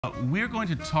We're going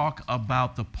to talk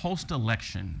about the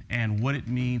post-election and what it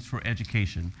means for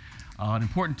education. An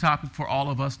important topic for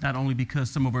all of us, not only because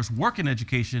some of us work in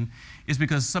education, is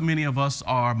because so many of us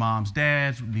are moms,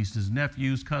 dads, nieces,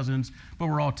 nephews, cousins, but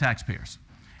we're all taxpayers.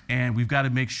 And we've got to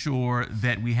make sure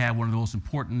that we have one of the most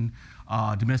important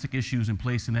domestic issues in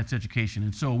place, and that's education.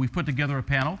 And so we've put together a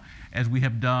panel, as we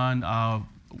have done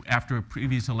after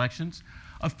previous elections,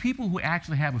 of people who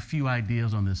actually have a few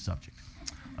ideas on this subject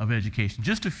of education,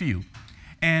 just a few.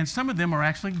 And some of them are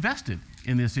actually vested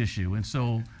in this issue. And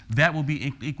so that will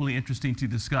be equally interesting to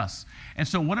discuss. And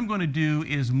so what I'm going to do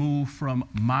is move from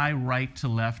my right to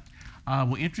left.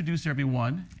 We'll introduce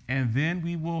everyone, and then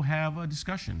we will have a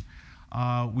discussion.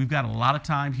 We've got a lot of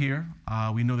time here.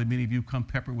 We know that many of you come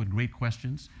peppered with great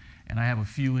questions, and I have a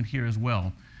few in here as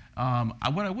well.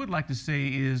 What I would like to say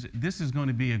is this is going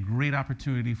to be a great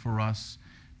opportunity for us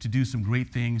to do some great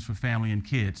things for family and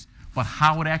kids. But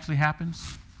how it actually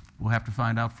happens, we'll have to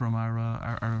find out from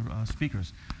our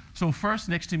speakers. So first,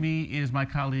 next to me is my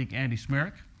colleague Andy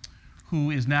Smerick,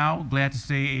 who is now, glad to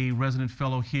say, a resident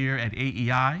fellow here at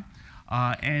AEI.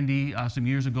 Andy, some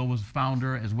years ago, was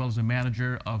founder as well as a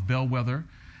manager of Bellwether,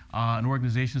 an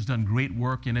organization that's done great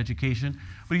work in education.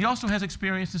 But he also has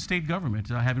experience in state government,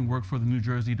 having worked for the New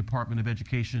Jersey Department of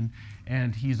Education,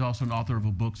 and he's also an author of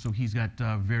a book, so he's got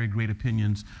very great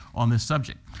opinions on this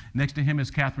subject. Next to him is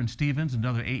Catherine Stevens,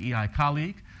 another AEI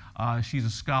colleague. She's a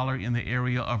scholar in the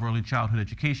area of early childhood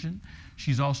education.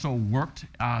 She's also worked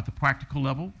at the practical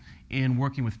level in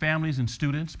working with families and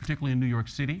students, particularly in New York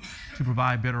City, to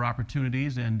provide better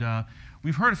opportunities. And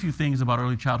we've heard a few things about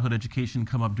early childhood education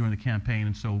come up during the campaign,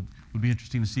 and so it would be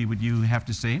interesting to see what you have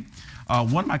to say.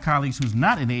 One of my colleagues who's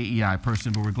not an AEI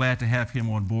person, but we're glad to have him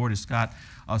on board, is Scott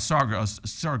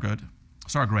Sargrad,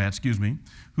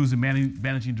 who's the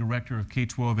managing director of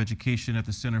K-12 education at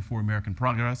the Center for American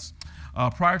Progress.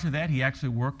 Prior to that, he actually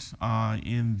worked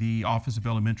in the Office of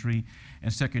Elementary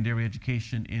and Secondary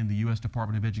Education in the U.S.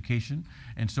 Department of Education,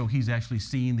 and so he's actually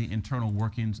seen the internal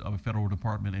workings of a federal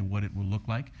department and what it will look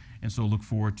like, and so look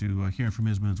forward to hearing from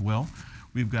him as well.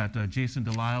 We've got Jason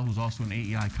Delisle, who's also an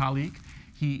AEI colleague.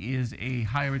 He is a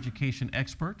higher education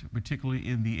expert, particularly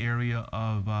in the area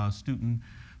of student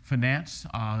finance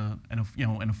and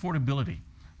affordability.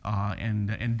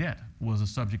 And debt was a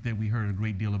subject that we heard a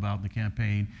great deal about in the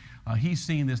campaign. He's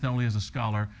seen this not only as a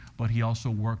scholar, but he also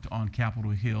worked on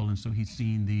Capitol Hill, and so he's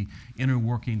seen the inner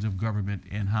workings of government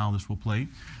and how this will play.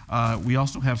 We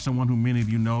also have someone who many of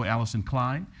you know, Allison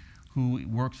Klein, who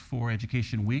works for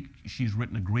Education Week. She's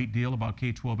written a great deal about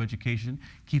K-12 education,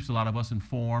 keeps a lot of us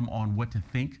informed on what to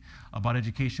think about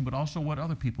education, but also what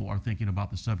other people are thinking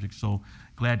about the subject. So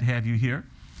glad to have you here.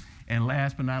 And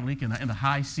last but not least, in the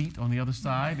high seat on the other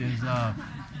side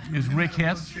is Rick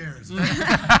Hess.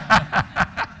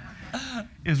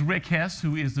 Is Rick Hess,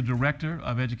 who is the Director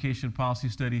of Education Policy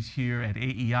Studies here at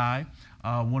AEI,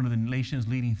 one of the nation's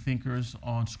leading thinkers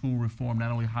on school reform, not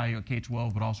only higher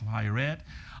K-12, but also higher ed.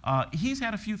 He's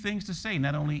had a few things to say,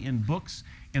 not only in books,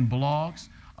 in blogs,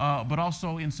 but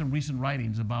also in some recent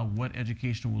writings about what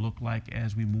education will look like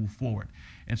as we move forward.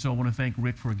 And so I want to thank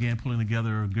Rick for, again, pulling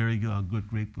together a very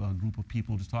great group of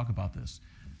people to talk about this.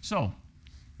 So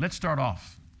let's start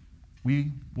off.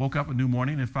 We woke up a new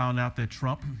morning and found out that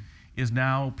Trump is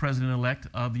now president-elect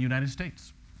of the United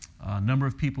States. A number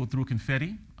of people threw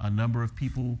confetti, a number of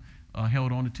people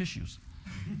held on to tissues.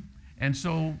 And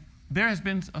so there has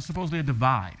been supposedly a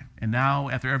divide. And now,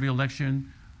 after every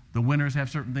election, the winners have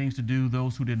certain things to do,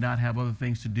 those who did not have other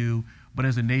things to do. But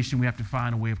as a nation, we have to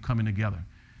find a way of coming together.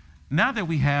 Now that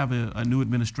we have a new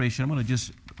administration, I'm going to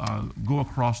just go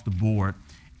across the board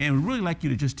and would really like you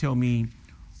to just tell me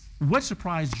what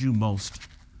surprised you most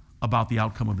about the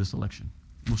outcome of this election.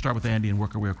 We'll start with Andy and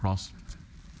work our way across.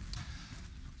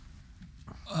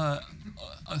 A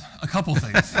couple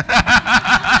things. Maybe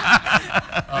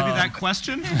that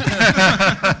question?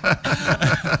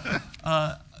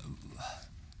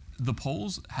 The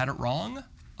polls had it wrong.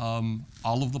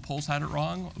 All of the polls had it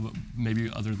wrong,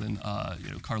 maybe other than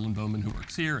Carlin Bowman, who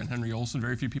works here, and Henry Olson.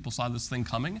 Very few people saw this thing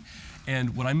coming.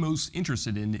 And what I'm most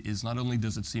interested in is not only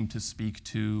does it seem to speak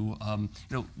to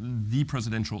the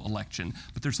presidential election,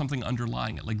 but there's something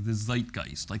underlying it, like the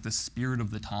zeitgeist, like the spirit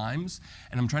of the times.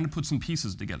 And I'm trying to put some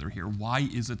pieces together here. Why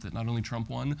is it that not only Trump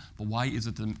won, but why is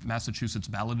it the Massachusetts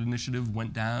ballot initiative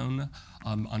went down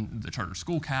on the charter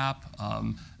school cap,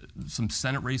 some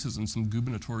Senate races and some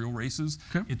gubernatorial races?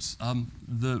 Okay. It's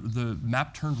the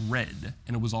map turned red,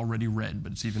 and it was already red,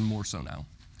 but it's even more so now.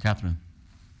 Catherine.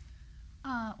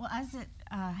 Well, as it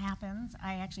happens,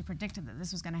 I actually predicted that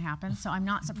this was going to happen, so I'm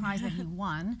not surprised that he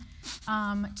won.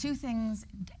 Two things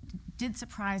did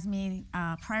surprise me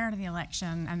prior to the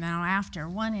election and now after.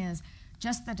 One is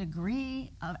just the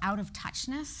degree of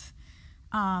out-of-touchness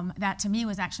that to me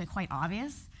was actually quite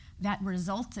obvious, that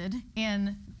resulted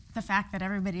in the fact that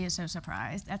everybody is so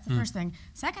surprised. That's the first thing.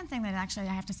 Second thing that actually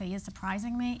I have to say is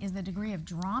surprising me is the degree of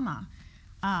drama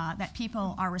that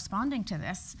people are responding to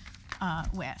this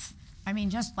with. I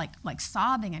mean, just like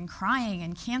sobbing and crying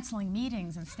and canceling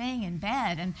meetings and staying in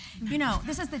bed. And, you know,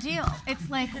 this is the deal. It's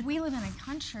like we live in a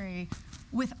country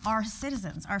with our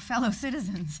citizens, our fellow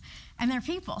citizens, and they're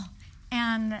people.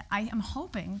 And I am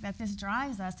hoping that this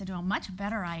drives us to do a much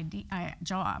better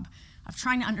job of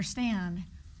trying to understand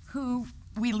who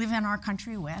we live in our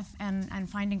country with and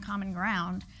finding common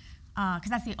ground, because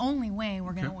that's the only way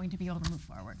we're going to be able to move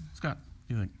forward. Scott, what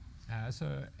do you think?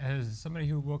 So as somebody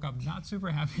who woke up not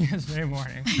super happy yesterday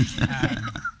morning,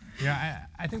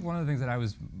 I think one of the things that I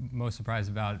was most surprised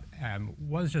about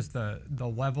was just the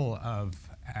level of,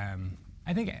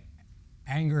 I think,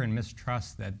 anger and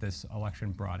mistrust that this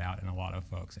election brought out in a lot of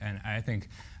folks. And I think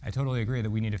I totally agree that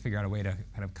we need to figure out a way to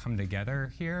kind of come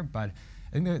together here, but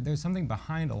I think there's something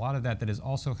behind a lot of that is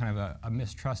also kind of a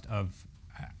mistrust of,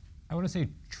 I want to say,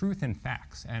 truth and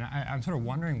facts. And I'm sort of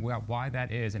wondering why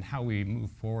that is and how we move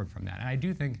forward from that. And I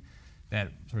do think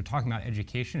that sort of talking about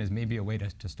education is maybe a way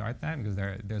to start that, because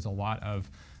there's a lot of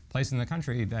places in the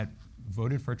country that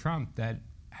voted for Trump that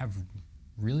have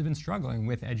really been struggling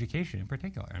with education in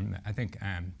particular. And I think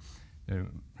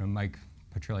Mike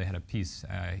Petrilli had a piece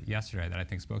yesterday that I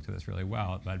think spoke to this really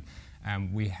well, but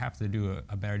we have to do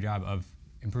a better job of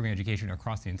improving education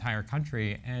across the entire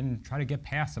country and try to get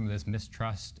past some of this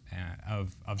mistrust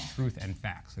of truth and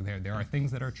facts. So there are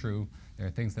things that are true, there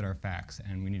are things that are facts,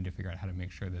 and we need to figure out how to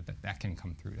make sure that can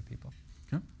come through to people.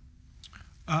 Okay.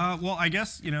 Well, I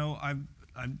guess, you know, I've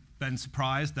been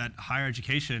surprised that higher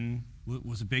education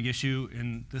was a big issue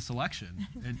in this election.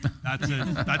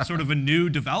 That's sort of a new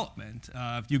development.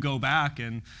 If you go back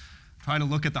and try to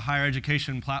look at the higher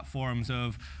education platforms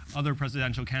of other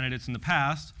presidential candidates in the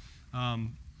past,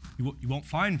 you won't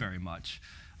find very much.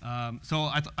 So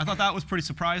I thought that was pretty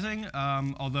surprising,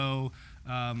 although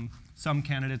some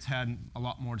candidates had a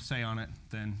lot more to say on it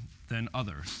than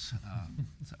others.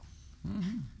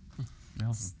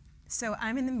 So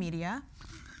I'm in the media,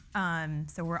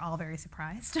 so we're all very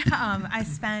surprised.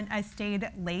 I stayed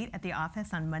late at the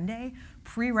office on Monday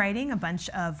pre-writing a bunch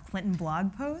of Clinton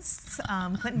blog posts,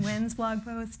 Clinton wins blog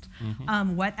post,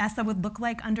 what ESSA would look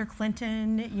like under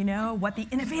Clinton, you know, what the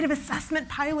innovative assessment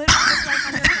pilot would look like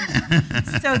under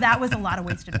Clinton. So that was a lot of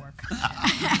wasted work.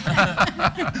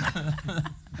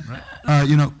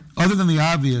 You know, other than the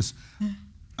obvious,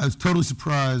 I was totally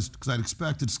surprised because I'd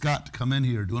expected Scott to come in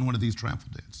here doing one of these trample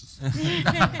dances.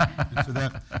 So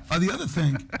that, the other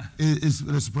thing is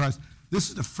a surprise. This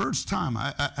is the first time,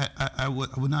 I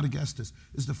would not have guessed this.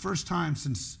 This is the first time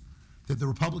since that the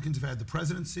Republicans have had the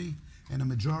presidency and a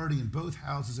majority in both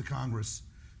houses of Congress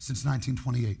since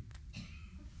 1928.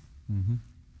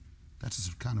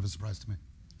 That's kind of a surprise to me.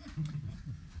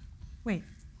 Wait.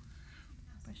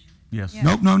 Yes. Yeah.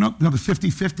 Nope, no, it was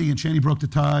 50-50 and Cheney broke the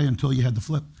tie until you had the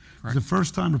flip. It was the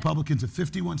first time Republicans have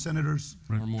 51 senators,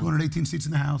 218 seats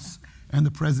in the House, and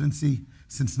the presidency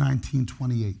since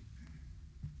 1928.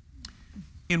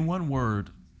 In one word,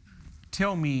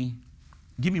 give me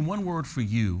one word for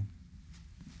you,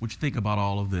 what you think about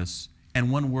all of this,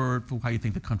 and one word for how you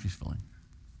think the country's feeling.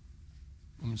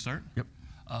 Want me to start? Yep.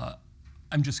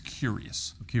 I'm just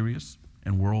curious. Curious,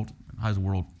 and world, how's the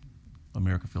world,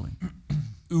 America feeling?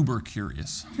 Uber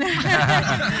curious.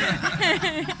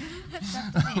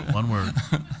 One word.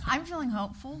 I'm feeling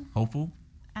hopeful, Hopeful?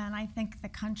 and I think the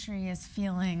country is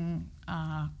feeling.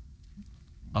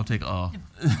 I'll take Yeah,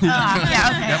 okay,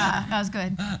 that was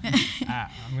good.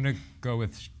 I'm going to go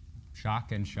with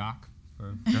shock and shock.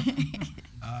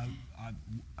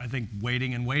 I think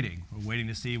waiting and waiting. We're waiting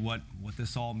to see what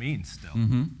this all means still.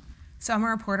 So I'm a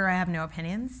reporter, I have no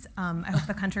opinions. I hope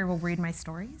the country will read my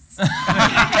stories.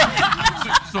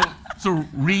 So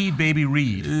read, baby,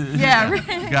 read. Yeah,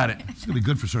 right. Got it. It's going to be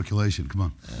good for circulation, come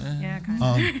on. Yeah,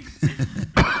 kind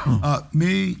of.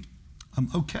 Me, I'm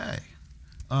okay.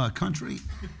 Country,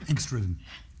 angst-ridden.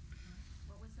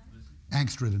 What was that?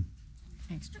 Angst-ridden.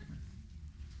 Thanks, Jordan.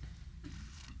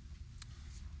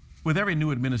 With every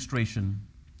new administration,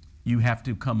 you have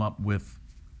to come up with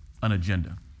an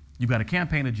agenda. You've got a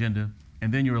campaign agenda,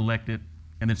 and then you're elected,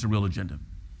 and it's a real agenda.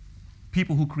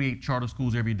 People who create charter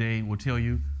schools every day will tell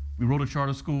you, we wrote a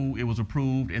charter school, it was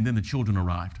approved, and then the children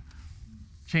arrived.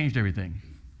 Changed everything.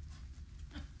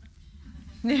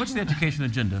 What's the education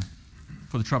agenda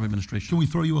for the Trump administration? Can we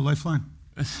throw you a lifeline?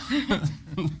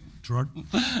 Gerard?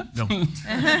 No.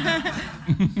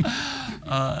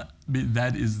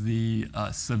 That is the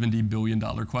 $70 billion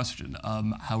question.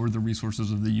 How are the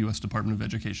resources of the U.S. Department of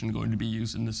Education going to be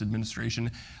used in this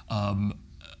administration?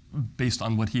 Based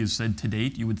on what he has said to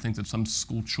date, you would think that some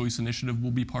school choice initiative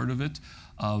will be part of it.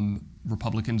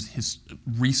 Republicans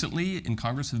recently in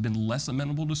Congress have been less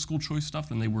amenable to school choice stuff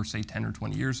than they were, say, 10 or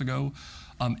 20 years ago.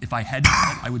 If I had to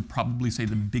bet, I would probably say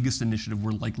the biggest initiative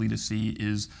we're likely to see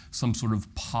is some sort of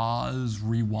pause,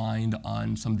 rewind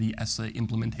on some of the ESSA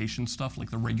implementation stuff, like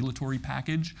the regulatory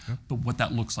package. Yep. But what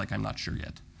that looks like, I'm not sure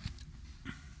yet.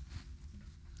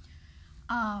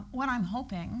 What I'm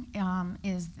hoping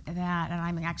is that, and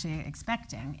I'm actually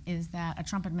expecting, is that a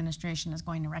Trump administration is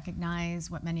going to recognize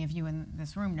what many of you in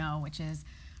this room know, which is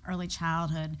early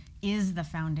childhood is the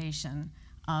foundation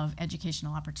of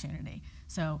educational opportunity.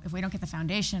 So if we don't get the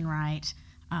foundation right,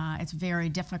 it's very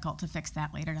difficult to fix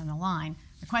that later down the line.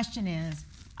 The question is,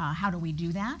 how do we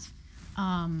do that?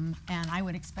 And I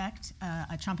would expect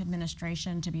a Trump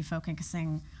administration to be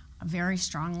focusing very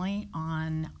strongly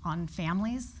on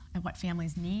families and what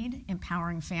families need,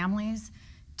 empowering families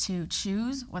to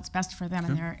choose what's best for them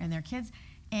and their kids,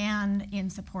 and in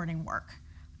supporting work,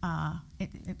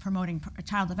 promoting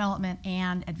child development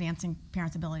and advancing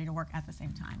parents' ability to work at the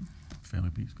same time. Family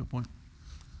piece, good point.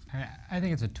 I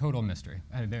think it's a total mystery.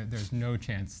 There's no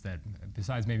chance that,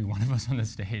 besides maybe one of us on the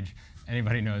stage,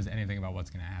 anybody knows anything about what's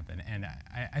going to happen. And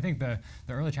I think the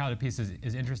early childhood piece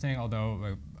is interesting,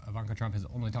 although Ivanka Trump has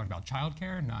only talked about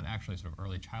childcare, not actually sort of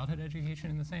early childhood education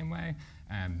in the same way.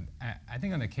 I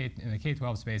think in the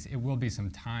K-12 space, it will be some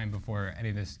time before any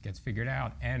of this gets figured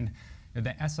out. And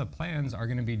the ESSA plans are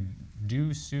going to be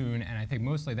due soon, and I think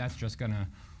mostly that's just going to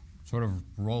sort of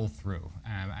roll through.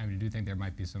 I do think there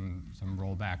might be some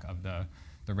rollback of the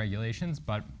regulations,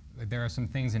 but there are some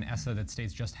things in ESSA that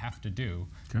states just have to do,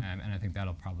 and I think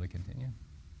that'll probably continue.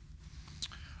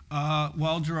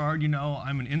 Well, Gerard, you know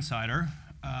I'm an insider,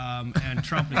 and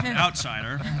Trump is an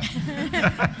outsider.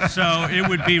 So it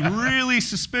would be really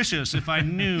suspicious if I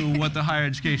knew what the higher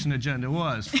education agenda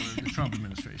was for the Trump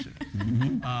administration.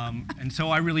 And so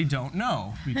I really don't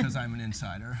know because I'm an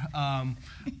insider.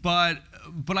 But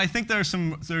I think there's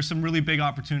some really big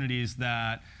opportunities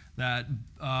that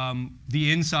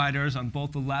the insiders on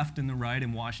both the left and the right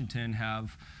in Washington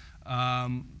have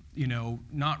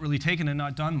not really taken and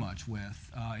not done much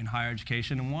with in higher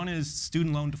education. And one is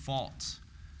student loan defaults.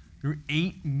 There are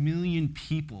 8 million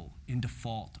people in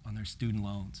default on their student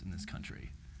loans in this country,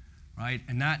 right?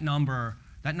 And that number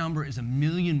is 1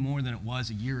 million more than it was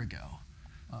a year ago.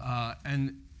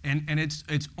 And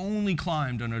it's only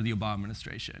climbed under the Obama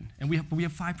administration. And we have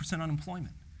 5%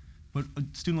 unemployment. But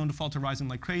student loan defaults are rising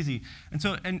like crazy.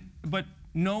 But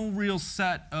no real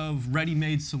set of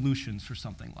ready-made solutions for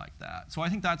something like that. So I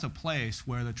think that's a place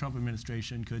where the Trump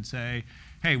administration could say,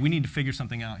 hey, we need to figure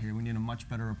something out here. We need a much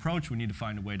better approach. We need to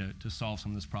find a way to solve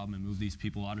some of this problem and move these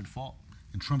people out of default.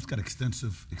 And Trump's got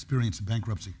extensive experience in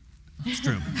bankruptcy. It's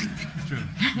true. It's true.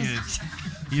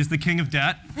 He is the king of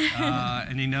debt,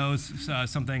 and he knows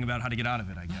something about how to get out of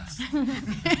it, I guess.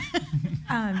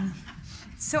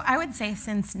 So I would say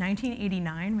since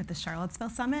 1989 with the Charlottesville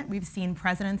Summit, we've seen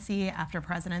presidency after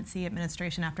presidency,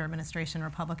 administration after administration,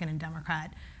 Republican and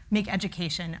Democrat, make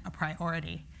education a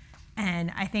priority.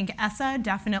 And I think ESSA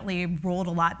definitely rolled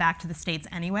a lot back to the states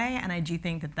anyway, and I do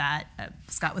think that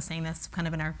Scott was saying this kind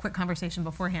of in our quick conversation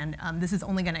beforehand, this is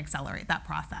only going to accelerate that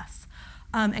process.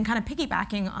 And kind of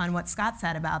piggybacking on what Scott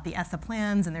said about the ESSA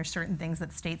plans and there's certain things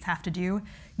that states have to do.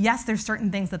 Yes, there's certain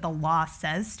things that the law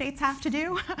says states have to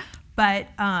do, but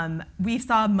we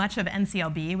saw much of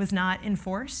NCLB was not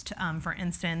enforced. For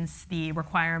instance, the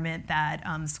requirement that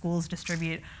schools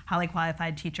distribute highly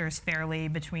qualified teachers fairly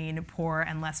between poor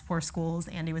and less poor schools.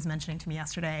 Andy was mentioning to me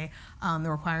yesterday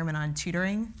the requirement on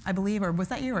tutoring, I believe, or was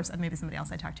that you or maybe somebody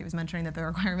else I talked to was mentioning that the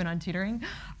requirement on tutoring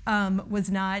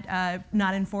was not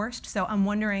enforced. So I'm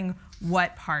wondering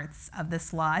what parts of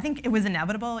this law, I think it was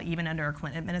inevitable, even under a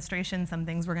Clinton administration, some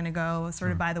things were going to go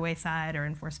sort of by the wayside or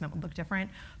enforcement would look different.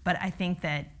 But I think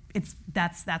that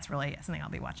that's really something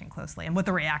I'll be watching closely and what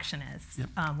the reaction is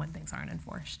when things aren't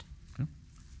enforced.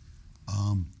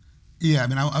 Yeah, I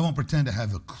mean, I won't pretend to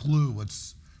have a clue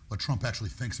what Trump actually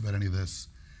thinks about any of this.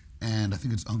 And I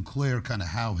think it's unclear kind of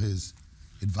how his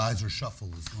advisor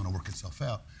shuffle is going to work itself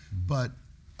out. But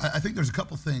I think there's a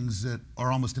couple things that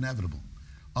are almost inevitable.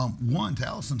 One, to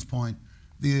Allison's point,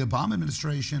 the Obama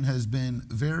administration has been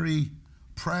very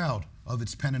proud of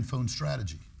its pen and phone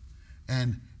strategy.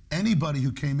 And anybody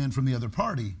who came in from the other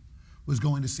party was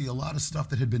going to see a lot of stuff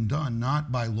that had been done,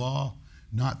 not by law,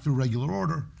 not through regular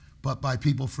order, but by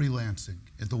people freelancing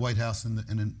at the White House and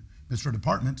in ministerial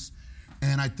departments.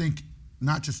 And I think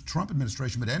not just Trump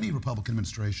administration, but any Republican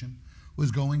administration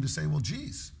was going to say, well,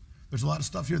 geez, there's a lot of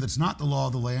stuff here that's not the law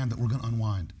of the land that we're going to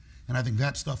unwind. And I think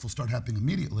that stuff will start happening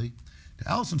immediately. To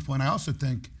Allison's point, I also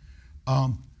think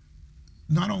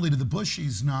not only do the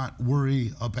Bushies not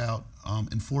worry about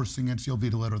enforcing NCO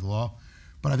veto letter of the law,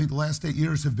 but I think the last 8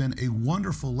 years have been a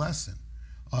wonderful lesson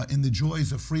in the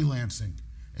joys of freelancing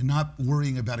and not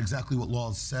worrying about exactly what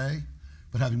laws say,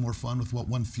 but having more fun with what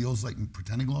one feels like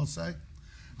pretending laws say.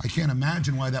 I can't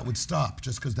imagine why that would stop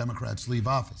just because Democrats leave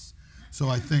office. So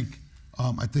I think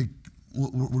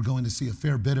we're going to see a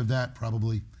fair bit of that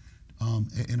probably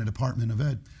in a Department of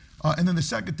Ed. And then the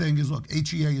second thing is, look,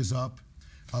 HEA is up.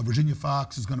 Virginia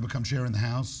Fox is going to become chair in the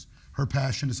House. Her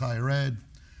passion is higher ed.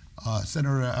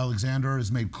 Senator Alexander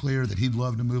has made clear that he'd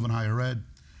love to move on higher ed.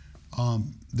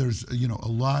 There's a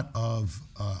lot of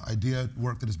idea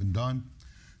work that has been done.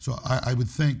 So I would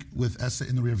think with ESSA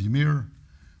in the rearview mirror,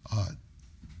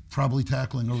 probably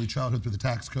tackling early childhood through the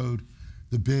tax code,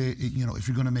 the big, if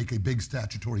you're going to make a big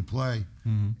statutory play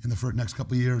in the next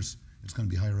couple of years, it's going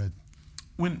to be higher ed.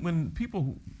 When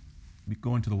people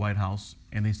go into the White House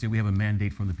and they say we have a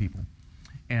mandate from the people,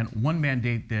 and one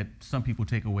mandate that some people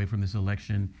take away from this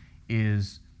election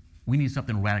is we need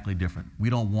something radically different. We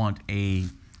don't want a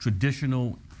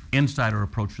traditional insider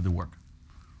approach to the work.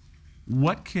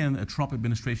 What can a Trump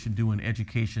administration do in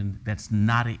education that's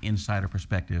not an insider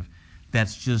perspective,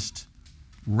 that's just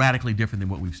radically different than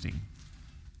what we've seen?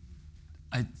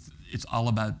 It's all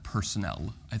about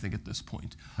personnel, I think, at this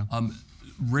point.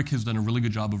 Rick has done a really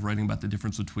good job of writing about the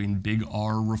difference between big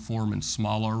R reform and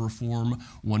small R reform.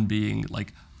 One being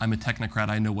like, I'm a technocrat,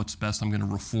 I know what's best, I'm going to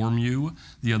reform you.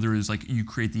 The other is like, you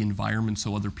create the environment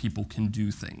so other people can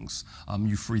do things.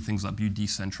 You free things up, you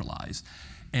decentralize.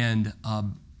 And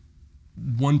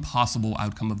one possible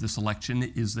outcome of this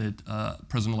election is that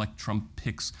President-elect Trump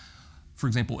picks, for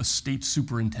example, a state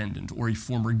superintendent or a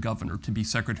former governor to be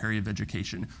Secretary of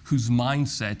Education, whose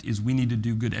mindset is we need to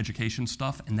do good education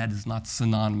stuff, and that is not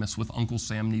synonymous with Uncle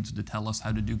Sam needs to tell us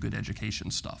how to do good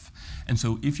education stuff. And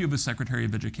so if you have a Secretary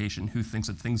of Education who thinks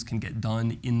that things can get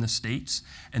done in the states,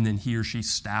 and then he or she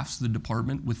staffs the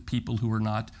department with people who are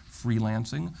not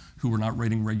freelancing, who are not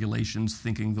writing regulations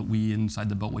thinking that we inside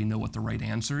the Beltway know what the right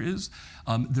answer is,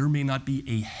 there may not be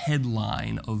a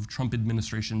headline of Trump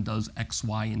administration does X,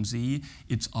 Y, and Z.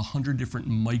 It's 100 different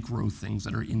micro things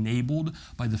that are enabled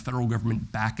by the federal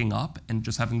government backing up and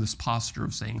just having this posture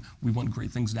of saying, we want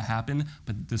great things to happen,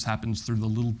 but this happens through the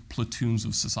little platoons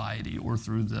of society or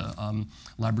through the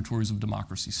laboratories of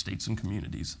democracy, states and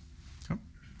communities.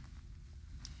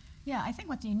 Yeah, I think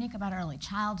what's unique about early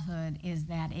childhood is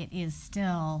that it is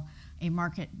still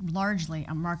largely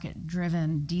a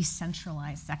market-driven,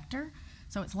 decentralized sector.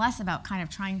 So it's less about kind of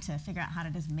trying to figure out how to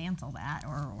dismantle that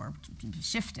or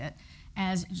shift it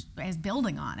as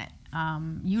building on it,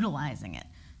 utilizing it.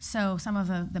 So some of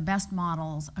the best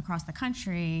models across the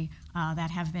country that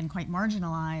have been quite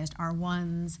marginalized are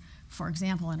ones, for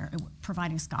example, in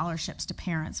providing scholarships to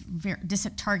parents,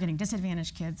 targeting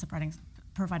disadvantaged kids,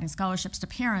 providing scholarships to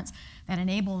parents that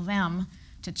enable them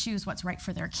to choose what's right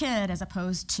for their kid, as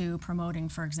opposed to promoting,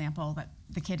 for example, that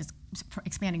the kid is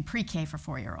expanding pre-K for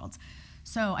 4-year-olds.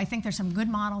 So I think there's some good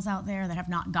models out there that have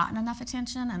not gotten enough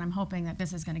attention, and I'm hoping that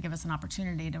this is going to give us an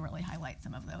opportunity to really highlight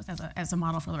some of those as a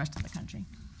model for the rest of the country.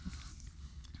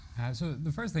 So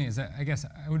the first thing is that I guess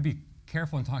I would be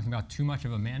careful in talking about too much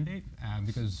of a mandate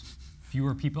because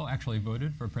fewer people actually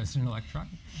voted for President-elect Trump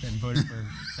than voted for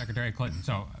Secretary Clinton.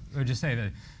 So I would just say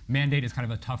that mandate is kind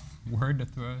of a tough word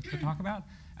to talk about.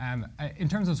 In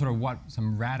terms of sort of what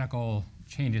some radical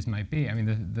changes might be, I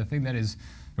mean, the thing that is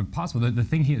possible, the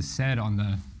thing he has said on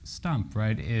the stump,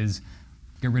 right, is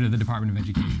get rid of the Department of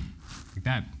Education.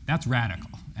 Like that's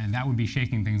radical, and that would be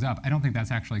shaking things up. I don't think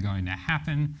that's actually going to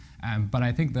happen, but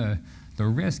I think the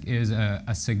risk is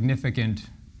a significant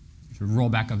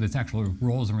rollback of its actual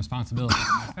roles and responsibilities,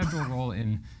 and the federal role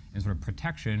in sort of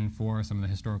protection for some of the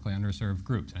historically underserved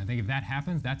groups. And I think if that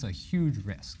happens, that's a huge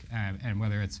risk. And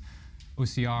whether it's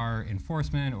OCR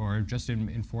enforcement or just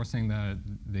enforcing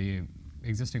the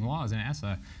existing laws in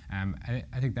ESSA,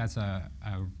 I think that's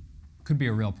could be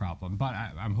a real problem. But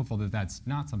I'm hopeful that that's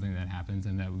not something that happens,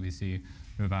 and that we see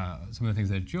sort of, some of the things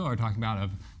that Jill are talking about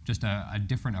of just a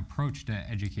different approach to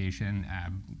education,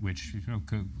 which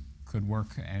could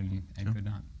work and could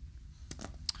not.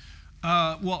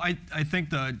 Well, I think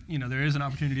that there is an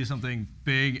opportunity to do something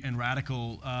big and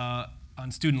radical on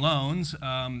student loans.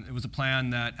 It was a plan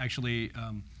that actually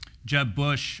Jeb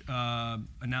Bush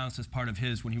announced as part of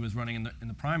his when he was running in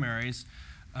the primaries.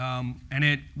 And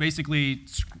it basically,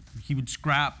 you would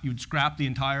scrap the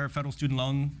entire federal student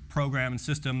loan program and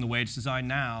system the way it's designed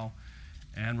now,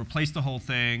 and replace the whole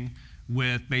thing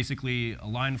with basically a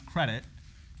line of credit.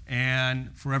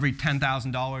 And for every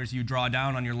 $10,000 you draw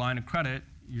down on your line of credit,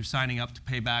 you're signing up to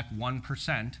pay back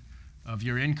 1% of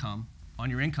your income on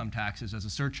your income taxes as a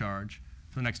surcharge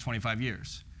for the next 25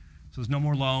 years. So there's no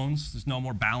more loans, there's no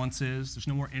more balances, there's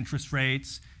no more interest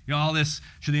rates. You know, all this,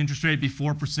 should the interest rate be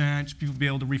 4%? Should people be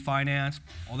able to refinance?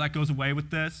 All that goes away with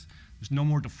this. There's no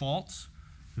more defaults,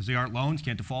 because they aren't loans, you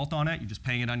can't default on it, you're just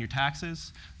paying it on your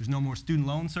taxes. There's no more student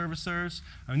loan servicers.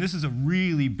 I mean, this is a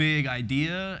really big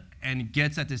idea, and it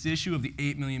gets at this issue of the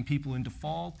 8 million people in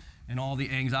default and all the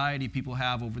anxiety people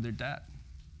have over their debt.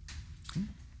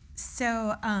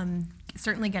 So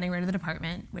certainly getting rid of the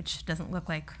department, which doesn't look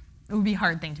like, it would be a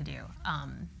hard thing to do,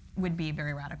 would be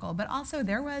very radical. But also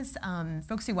there was,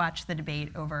 folks who watched the debate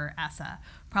over ESSA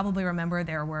probably remember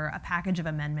there were a package of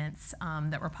amendments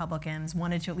that Republicans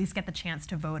wanted to at least get the chance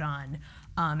to vote on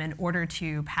in order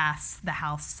to pass the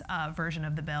House version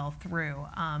of the bill through.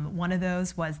 One of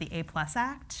those was the A+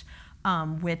 Act,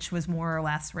 which was more or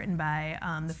less written by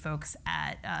the folks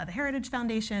at the Heritage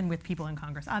Foundation with people in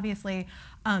Congress, obviously,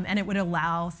 and it would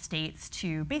allow states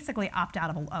to basically opt out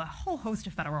of a whole host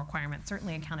of federal requirements,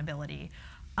 certainly accountability,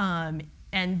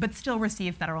 but still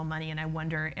receive federal money. And I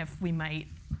wonder if we might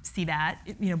see that,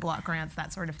 block grants,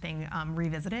 that sort of thing,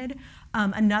 revisited.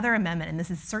 Another amendment, and this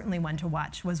is certainly one to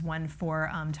watch, was one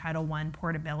for Title I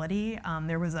portability.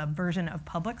 There was a version of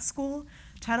public school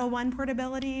Title I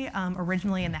portability,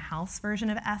 originally in the House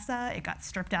version of ESSA. It got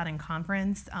stripped out in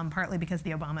conference, partly because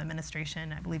the Obama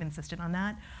administration, I believe, insisted on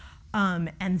that.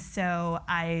 And so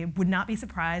I would not be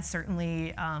surprised,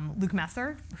 certainly Luke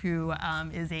Messer, who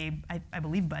is I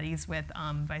believe buddies with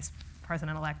Vice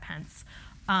President-elect Pence,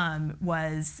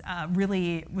 was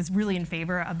really in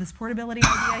favor of this portability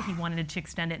idea. He wanted to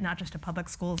extend it not just to public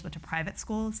schools, but to private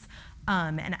schools.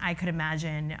 And I could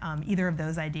imagine either of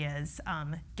those ideas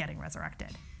getting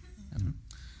resurrected.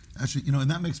 Actually, and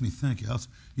that makes me think, Alice,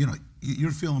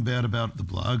 you're feeling bad about the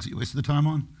blogs that you wasted the time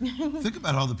on. Think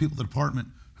about all the people at the department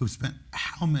who've spent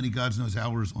how many God knows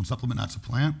hours on supplement, not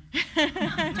supplant.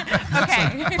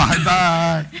 Okay.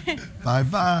 Bye-bye.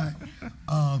 Bye-bye.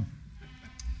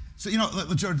 So,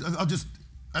 George,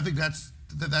 I think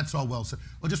that's all well said.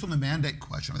 Well, just on the mandate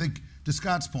question, I think to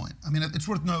Scott's point, I mean, it's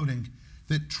worth noting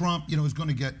that Trump, is going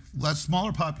to get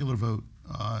smaller popular vote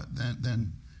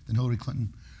than Hillary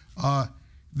Clinton.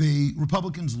 The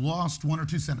Republicans lost 1 or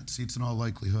 2 Senate seats in all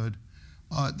likelihood.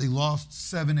 They lost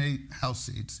 7, 8 House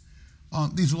seats.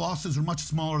 These losses are much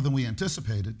smaller than we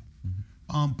anticipated,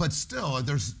 but still,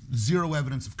 there's zero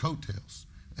evidence of coattails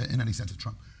in any sense of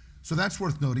Trump. So that's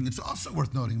worth noting. It's also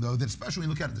worth noting, though, that especially when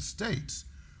you look at the states,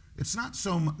 it's not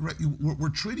so much, we're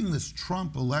treating this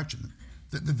Trump election,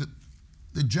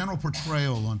 the general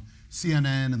portrayal on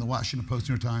CNN and the Washington Post,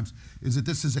 New York Times, is that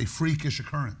this is a freakish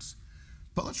occurrence.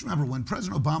 But let's remember, when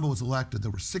President Obama was elected,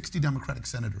 there were 60 Democratic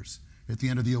senators at the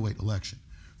end of the 2008 election.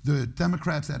 The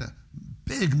Democrats had a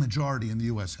big majority in the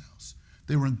U.S. House.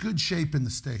 They were in good shape in the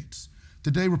states.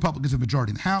 Today, Republicans have a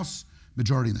majority in the House,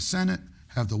 majority in the Senate,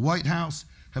 have the White House,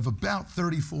 have about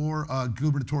 34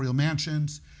 gubernatorial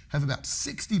mansions, have about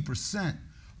 60%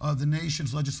 of the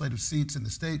nation's legislative seats in the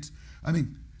states. I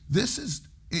mean, this is,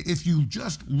 if you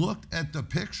just looked at the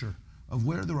picture of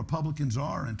where the Republicans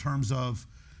are in terms of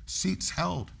seats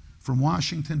held from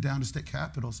Washington down to state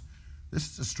capitals, this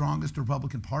is the strongest the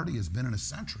Republican Party has been in a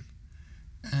century.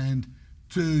 And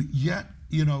to yet,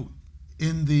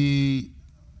 in the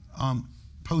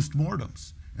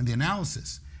postmortems and the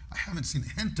analysis, I haven't seen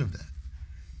a hint of that.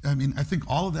 I mean, I think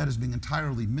all of that is being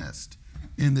entirely missed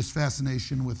in this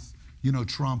fascination with,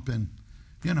 Trump. And,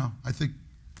 I think,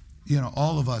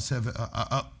 all of us have,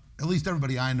 at least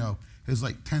everybody I know, has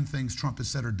like 10 things Trump has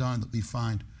said or done that we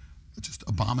find just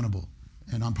abominable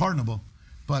and unpardonable.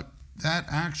 But that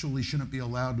actually shouldn't be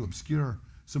allowed to obscure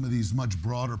some of these much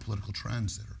broader political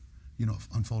trends that are,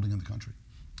 unfolding in the country.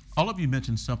 All of you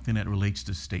mentioned something that relates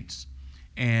to states.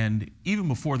 And even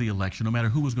before the election, no matter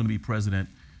who was going to be president,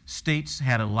 states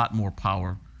had a lot more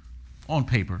power on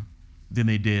paper than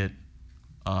they did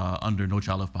under No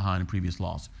Child Left Behind and previous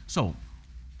laws. So,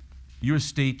 you're a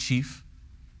state chief.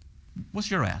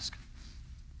 What's your ask?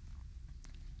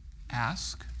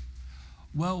 Ask?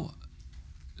 Well,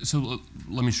 so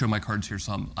let me show my cards here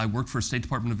some. I work for a State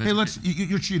Department of Education. Hey,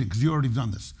 you're cheating because you already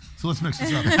done this. So let's mix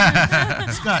this up.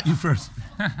 Scott, you first.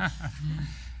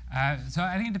 So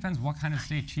I think it depends what kind of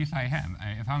state chief I am.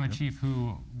 If I'm a chief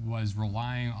who was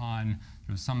relying on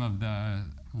sort of some of the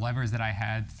levers that I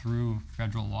had through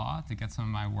federal law to get some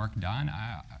of my work done,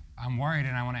 I'm worried,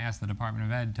 and I want to ask the Department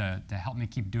of Ed to help me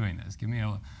keep doing this. Give me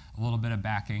a little bit of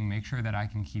backing, make sure that I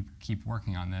can keep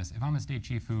working on this. If I'm a state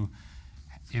chief who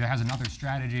either has another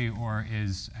strategy or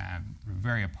is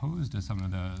very opposed to some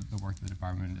of the work the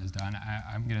department has done,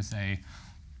 I'm going to say,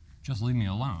 just leave me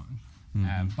alone.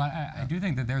 But I do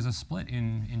think that there's a split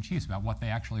in chiefs about what they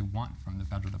actually want from the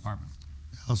federal department.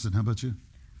 Allison, how about you?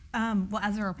 Well,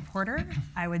 as a reporter,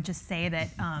 I would just say that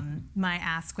my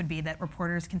ask would be that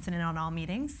reporters can sit in on all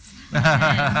meetings,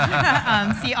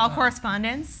 and, see all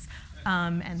correspondence,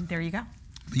 and there you go.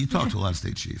 But you talk to a lot of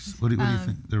state chiefs. What do you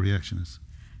think their reaction is?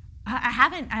 I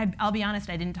haven't. I'll be honest.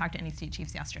 I didn't talk to any state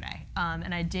chiefs yesterday,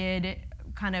 and I did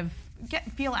kind of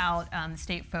feel out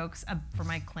state folks for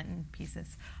my Clinton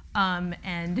pieces,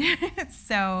 and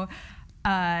so.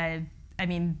 I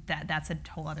mean, that's a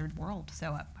whole other world,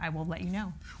 so I will let you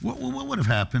know. What would have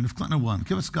happened if Clinton won?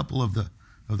 Give us a couple of the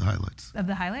highlights. Of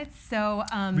the highlights? So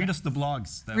read us the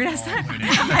blogs. That read we're us. all putting.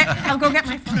 I'll go get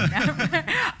my phone.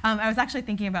 I was actually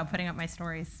thinking about putting up my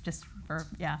stories just for,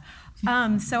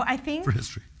 so I think. For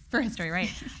history. For history, right.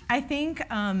 I think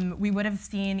we would have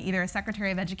seen either a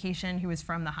Secretary of Education who was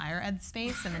from the higher ed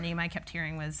space, and the name I kept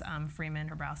hearing was Freeman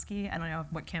Hrabowski. I don't know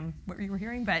what you were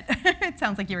hearing, but it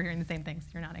sounds like you were hearing the same things.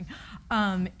 You're nodding.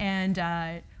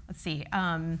 Let's see.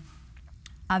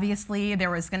 Obviously,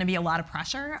 there was going to be a lot of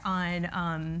pressure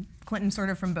on Clinton, sort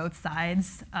of from both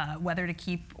sides, whether to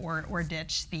keep or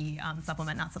ditch the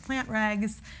supplement, not supplant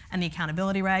regs and the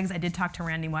accountability regs. I did talk to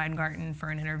Randy Weingarten for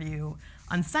an interview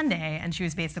on Sunday, and she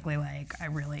was basically like, I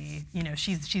really,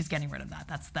 she's getting rid of that.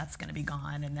 That's going to be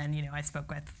gone. And then, I spoke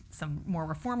with some more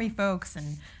reformy folks,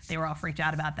 and they were all freaked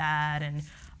out about that. And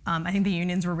I think the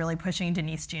unions were really pushing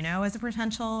Denise Juneau as a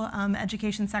potential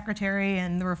education secretary,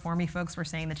 and the reformy folks were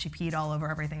saying that she peed all over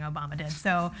everything Obama did.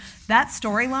 So that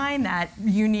storyline, that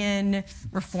union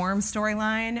reform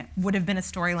storyline, would have been a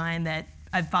storyline that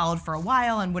I've followed for a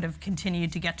while and would have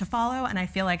continued to get to follow, and I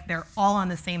feel like they're all on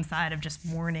the same side of just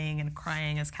mourning and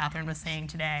crying, as Catherine was saying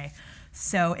today.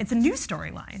 So it's a new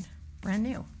storyline, brand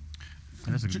new.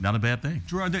 That's not a bad thing.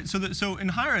 Gerard, so in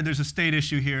higher ed, there's a state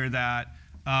issue here that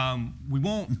we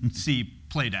won't see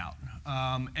played out.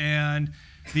 And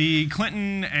the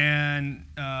Clinton had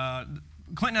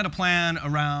a plan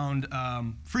around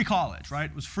free college, right?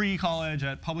 It was free college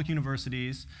at public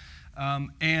universities.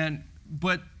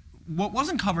 But what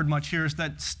wasn't covered much here is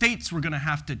that states were going to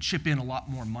have to chip in a lot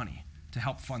more money to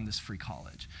help fund this free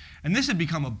college. And this had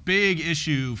become a big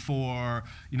issue for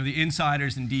the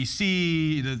insiders in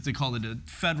DC. They call it a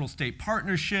federal-state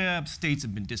partnership. States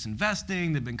have been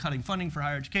disinvesting. They've been cutting funding for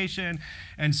higher education.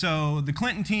 And so the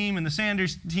Clinton team and the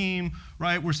Sanders team,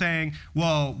 right, were saying,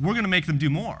 well, we're going to make them do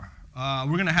more.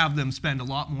 We're going to have them spend a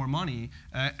lot more money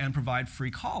and provide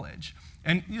free college.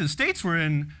 And the states were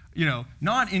in,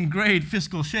 not in great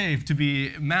fiscal shape to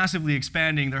be massively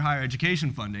expanding their higher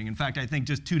education funding. In fact, I think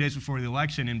just 2 days before the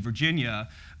election in Virginia,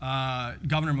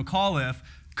 Governor McAuliffe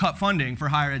cut funding for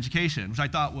higher education, which I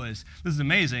thought this is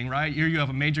amazing, right? Here you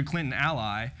have a major Clinton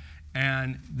ally,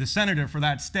 and the senator for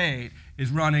that state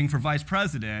is running for vice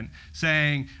president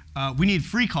saying, we need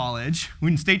free college,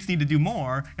 when states need to do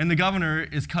more, and the governor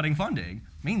is cutting funding,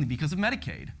 mainly because of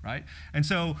Medicaid, right? And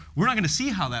so we're not going to see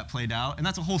how that played out, and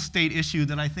that's a whole state issue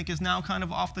that I think is now kind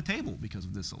of off the table because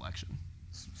of this election.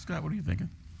 Scott, what are you thinking?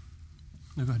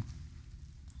 No, go ahead.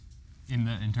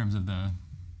 In terms of the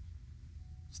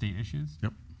state issues?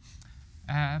 Yep.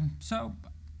 So,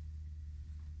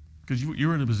 because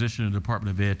you're in a position in the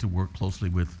Department of Ed to work closely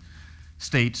with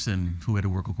states and who had to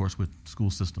work, of course, with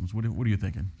school systems. What are you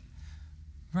thinking?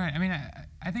 Right. I mean,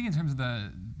 I think in terms of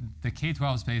the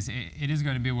K-12 space, it is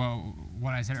going to be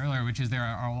what I said earlier, which is there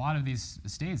are a lot of these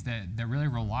states that really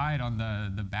relied on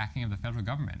the backing of the federal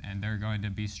government, and they're going to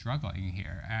be struggling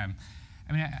here. I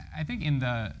mean, I think in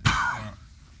the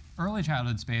early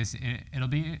childhood space, it'll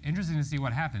be interesting to see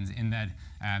what happens in that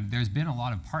there's been a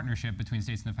lot of partnership between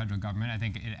states and the federal government. I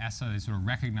think ESSA, they sort of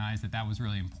recognized that was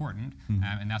really important,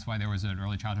 and that's why there was an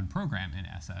early childhood program in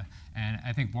ESSA. And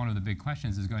I think one of the big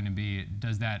questions is going to be,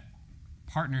 does that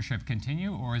partnership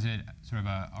continue, or is it sort of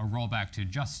a rollback to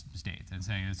just states and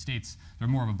saying that states, they're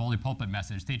more of a bully pulpit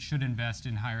message. States should invest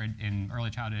in early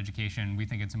childhood education. We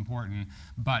think it's important,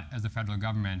 but as the federal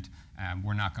government,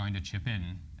 we're not going to chip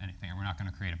in anything, and we're not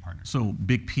going to create a partnership. So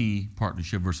big P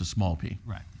partnership versus small p.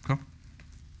 Right. Okay.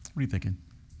 What are you thinking?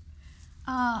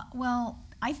 Well,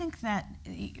 I think that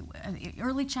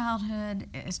early childhood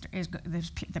is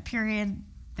the period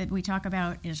that we talk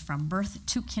about is from birth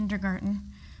to kindergarten,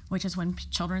 which is when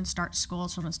children start school.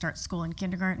 Children start school in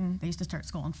kindergarten. They used to start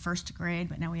school in first grade,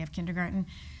 but now we have kindergarten.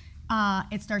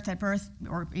 It starts at birth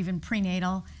or even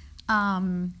prenatal.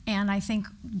 And I think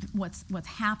what's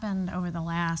happened over the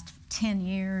last 10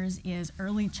 years is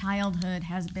early childhood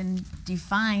has been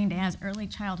defined as early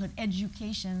childhood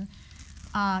education,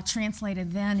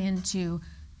 translated then into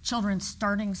children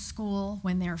starting school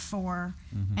when they're 4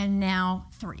 and now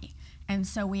 3. And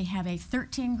so we have a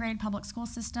 13-grade public school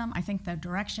system. I think the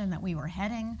direction that we were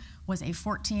heading was a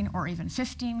 14 or even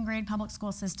 15-grade public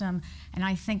school system. And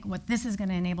I think what this is going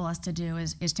to enable us to do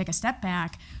is take a step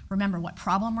back, remember what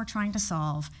problem we're trying to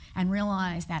solve, and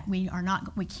realize that we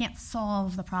can't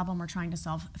solve the problem we're trying to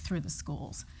solve through the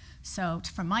schools. So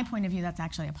from my point of view, that's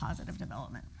actually a positive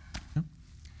development.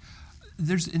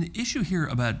 There's an issue here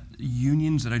about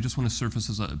unions that I just want to surface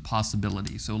as a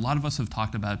possibility. So a lot of us have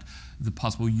talked about the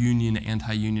possible union,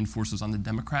 anti-union forces on the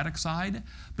Democratic side,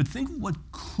 but think of what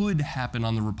could happen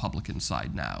on the Republican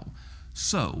side now.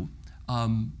 So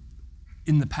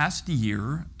in the past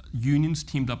year, unions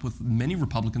teamed up with many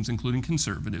Republicans, including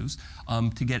conservatives,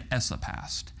 to get ESSA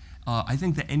passed. I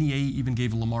think the NEA even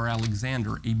gave Lamar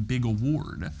Alexander a big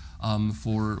award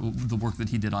for the work that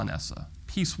he did on ESSA.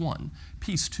 Piece one.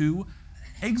 Piece two,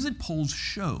 exit polls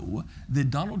show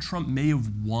that Donald Trump may have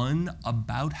won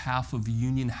about half of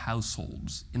union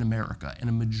households in America and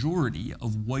a majority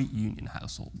of white union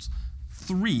households.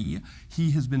 3, he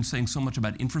has been saying so much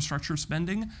about infrastructure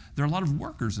spending. There are a lot of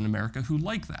workers in America who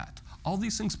like that. All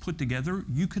these things put together,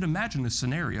 you could imagine a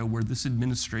scenario where this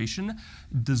administration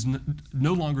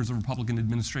no longer as a Republican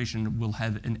administration will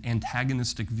have an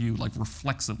antagonistic view, like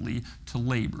reflexively, to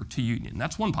labor, to union.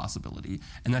 That's one possibility,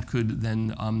 and that could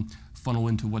then funnel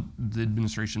into what the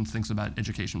administration thinks about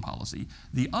education policy.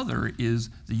 The other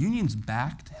is the unions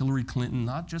backed Hillary Clinton,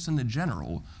 not just in the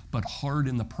general, but hard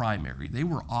in the primary. They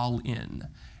were all in.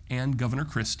 And Governor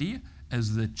Christie,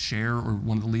 as the chair or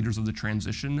one of the leaders of the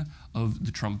transition of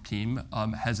the Trump team,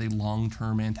 has a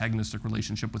long-term antagonistic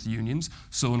relationship with unions.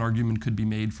 So an argument could be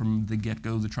made from the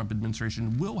get-go the Trump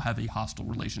administration will have a hostile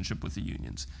relationship with the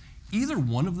unions. Either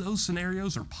one of those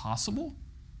scenarios are possible,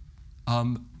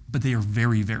 but they are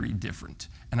very, very different.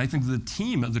 And I think the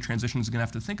team of the transition is gonna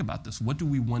have to think about this. What do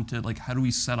we want to, how do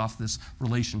we set off this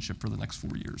relationship for the next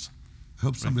 4 years? I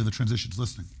hope somebody in the transition is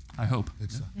listening. I hope.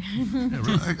 It's,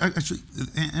 actually,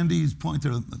 Andy's point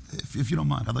there, if you don't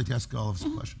mind, I'd like to ask all of us a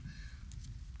question.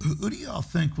 Who do y'all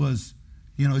think was,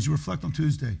 as you reflect on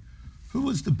Tuesday, who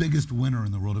was the biggest winner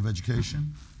in the world of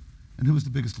education, and who was the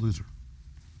biggest loser?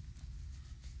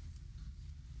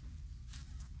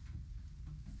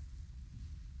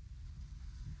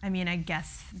 I mean, I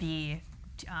guess the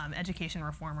education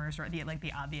reformers are the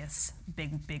obvious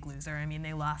big loser. I mean,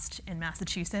 they lost in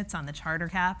Massachusetts on the charter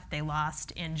cap. They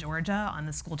lost in Georgia on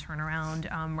the school turnaround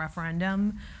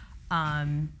referendum.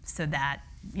 So that,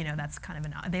 that's kind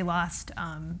of they lost,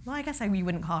 well, I guess we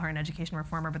wouldn't call her an education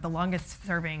reformer, but the longest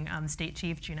serving state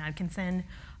chief, June Atkinson,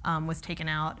 was taken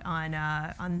out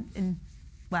on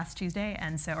last Tuesday,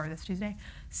 or this Tuesday.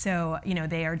 So,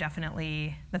 they are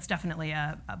that's definitely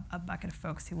a bucket of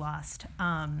folks who lost.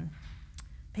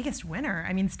 Biggest winner,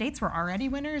 I mean, states were already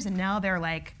winners, and now they're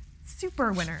like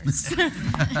super winners.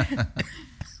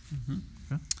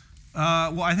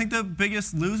 Well, I think the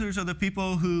biggest losers are the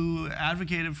people who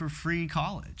advocated for free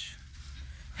college,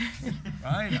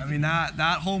 right? I mean,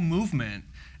 that whole movement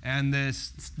and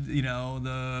this,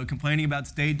 the complaining about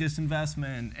state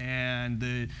disinvestment and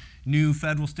the new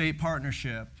federal-state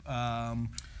partnership, I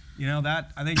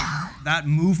think that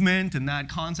movement and that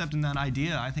concept and that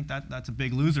idea, I think that's a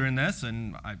big loser in this,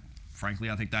 and frankly,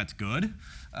 I think that's good.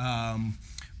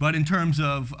 But in terms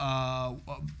of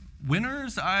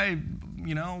winners, I'm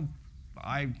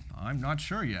not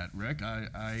sure yet, Rick.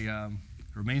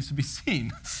 Remains to be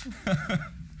seen.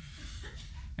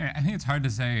 I think it's hard to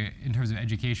say in terms of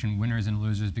education winners and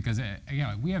losers because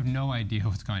again, we have no idea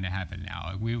what's going to happen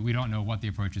now. We don't know what the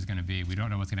approach is going to be. We don't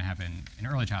know what's going to happen in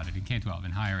early childhood, in K-12, in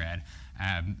higher ed.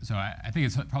 So I think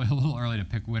it's probably a little early to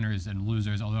pick winners and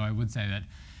losers, although I would say that,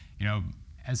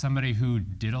 as somebody who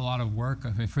did a lot of work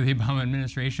for the Obama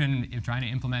administration in trying to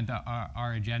implement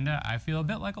our agenda, I feel a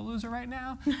bit like a loser right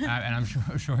now, and I'm sure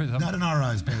some, not in our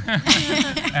eyes, babe.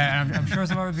 And I'm sure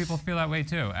some other people feel that way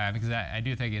too, because I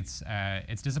do think it's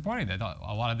disappointing that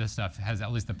a lot of this stuff has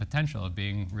at least the potential of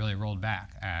being really rolled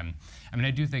back. I mean,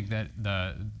 I do think that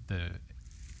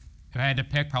if I had to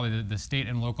pick, probably the state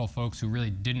and local folks who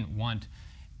really didn't want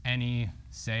any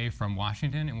say from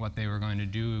Washington in what they were going to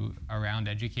do around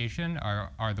education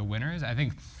are the winners. I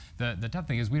think the tough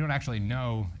thing is we don't actually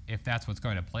know if that's what's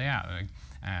going to play out.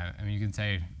 I mean, you can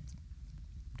say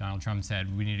Donald Trump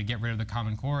said we need to get rid of the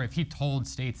Common Core. If he told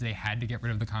states they had to get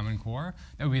rid of the Common Core,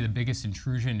 that would be the biggest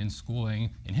intrusion in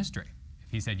schooling in history.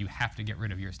 If he said you have to get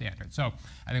rid of your standards. So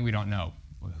I think we don't know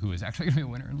who is actually going to be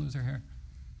a winner and loser here.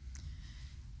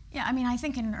 Yeah, I mean, I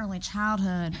think in early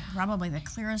childhood, probably the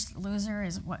clearest loser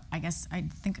is what I guess I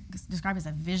think described as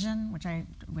a vision, which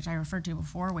I referred to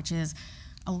before, which is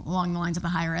along the lines of the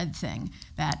higher ed thing,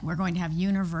 that we're going to have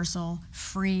universal,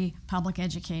 free public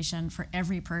education for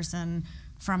every person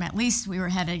from at least, we were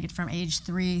headed from age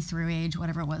 3 through age,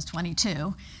 whatever it was, 22.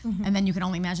 Mm-hmm. And then you can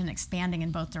only imagine expanding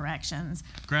in both directions.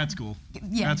 Grad school.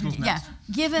 Yeah, Grad school's next.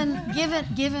 Yeah.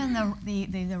 Given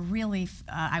the really,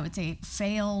 I would say,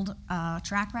 failed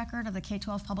track record of the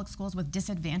K-12 public schools with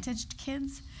disadvantaged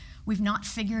kids, we've not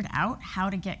figured out how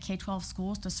to get K-12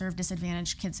 schools to serve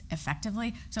disadvantaged kids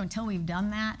effectively. So until we've done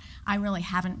that, I really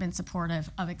haven't been supportive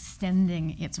of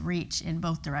extending its reach in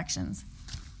both directions.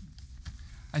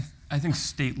 I think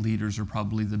state leaders are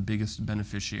probably the biggest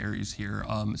beneficiaries here.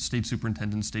 State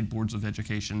superintendents, state boards of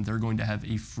education, they're going to have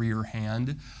a freer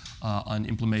hand on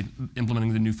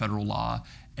implementing the new federal law.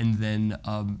 And then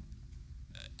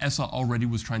ESSA already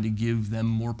was trying to give them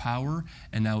more power,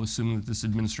 and now assuming that this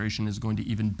administration is going to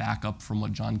even back up from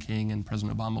what John King and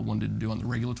President Obama wanted to do on the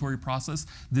regulatory process,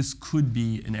 this could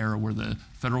be an era where the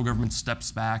federal government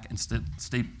steps back and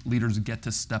state leaders get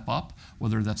to step up,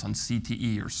 whether that's on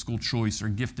CTE or school choice or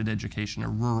gifted education or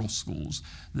rural schools.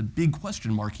 The big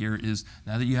question mark here is,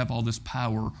 now that you have all this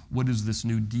power, what is this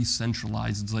new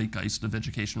decentralized zeitgeist of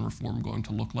education reform going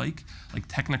to look like? Like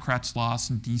technocrats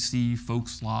lost, DC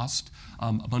folks lost,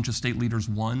 a bunch of state leaders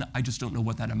won. I just don't know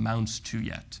what that amounts to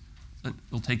yet.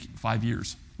 It'll take 5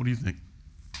 years. What do you think?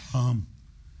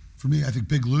 For me, I think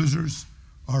big losers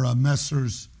are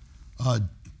Messrs.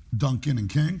 Duncan and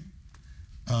King.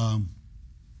 I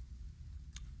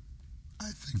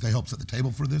think they helped set the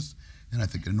table for this, and I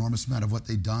think an enormous amount of what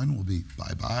they've done will be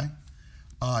bye-bye.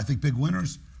 I think big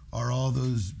winners are all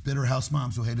those bitter house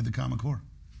moms who hated the Common Core.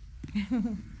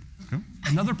 Okay.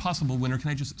 Another possible winner,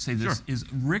 can I just say this, Sure.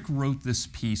 is Rick wrote this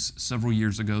piece several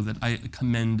years ago that I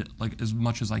commend like as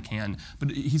much as I can,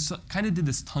 but he kind of did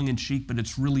this tongue-in-cheek, but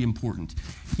it's really important.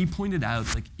 He pointed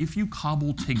out, like, if you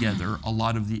cobble together a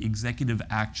lot of the executive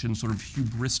action, sort of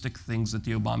hubristic things that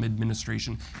the Obama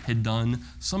administration had done,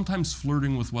 sometimes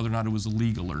flirting with whether or not it was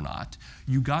illegal or not,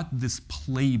 you got this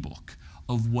playbook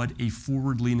of what a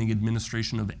forward-leaning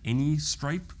administration of any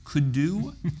stripe could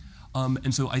do.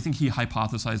 And so I think he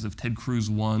hypothesized if Ted Cruz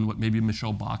won, what maybe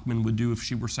Michelle Bachmann would do if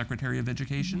she were Secretary of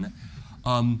Education.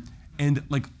 And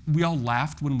like, we all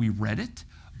laughed when we read it,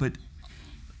 but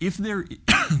if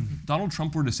Donald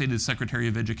Trump were to say to the Secretary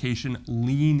of Education,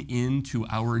 lean into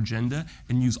our agenda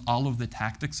and use all of the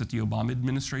tactics that the Obama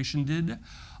administration did,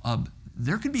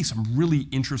 there could be some really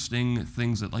interesting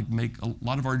things that like make a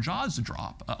lot of our jaws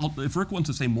drop. If Rick wants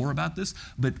to say more about this,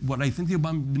 but what I think the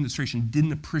Obama administration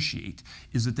didn't appreciate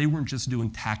is that they weren't just doing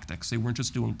tactics, they weren't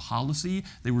just doing policy,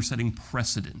 they were setting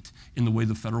precedent in the way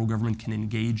the federal government can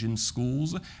engage in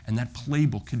schools, and that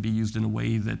playbook could be used in a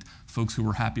way that folks who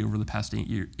were happy over the past 8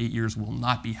 years will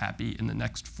not be happy in the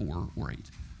next 4 or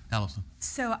 8. Allison.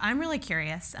 So I'm really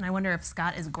curious, and I wonder if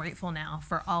Scott is grateful now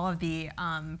for all of the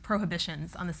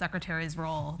prohibitions on the Secretary's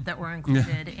role that were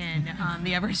included in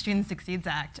the Every Student Succeeds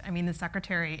Act. I mean, the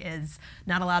Secretary is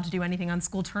not allowed to do anything on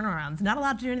school turnarounds, not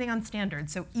allowed to do anything on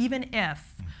standards. So even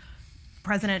if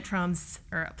President-elect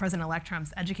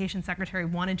Trump's Education Secretary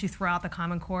wanted to throw out the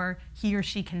Common Core, he or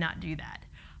she cannot do that.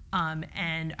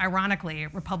 And ironically,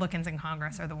 Republicans in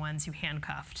Congress are the ones who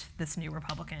handcuffed this new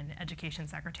Republican Education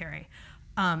Secretary.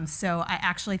 So I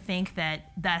actually think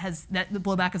that the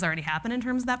blowback has already happened in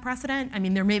terms of that precedent. I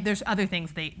mean, there's other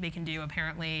things they can do.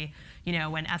 Apparently, you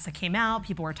know, when ESSA came out,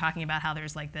 people were talking about how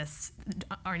there's like this,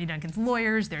 Arne Duncan's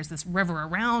lawyers, there's this river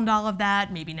around all of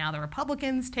that. Maybe now the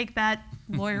Republicans take that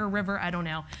lawyer river, I don't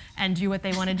know, and do what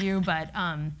they want to do. But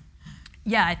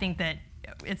yeah, I think that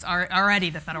it's already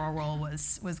the federal role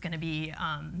was going to be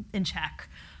in check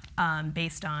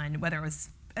based on whether it was.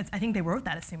 I think they wrote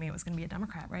that assuming it was going to be a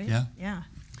Democrat, right? Yeah. Yeah.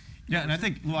 Yeah, and I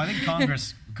think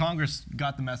Congress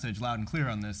got the message loud and clear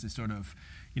on this. Is sort of,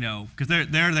 you know, because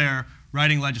they're there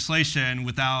writing legislation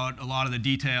without a lot of the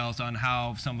details on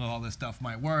how some of all this stuff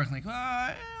might work. Like,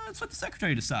 well, let's let the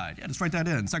Secretary decide. Yeah, just write that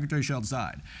in. Secretary shall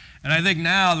decide. And I think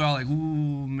now they're all like,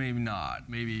 ooh, maybe not.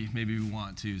 Maybe we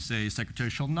want to say Secretary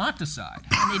shall not decide.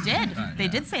 And they did. They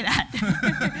did say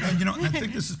that. You know, I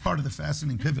think this is part of the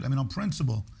fascinating pivot. I mean, on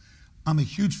principle, I'm a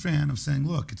huge fan of saying,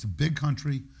 look, it's a big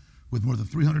country with more than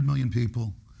 300 million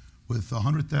people, with more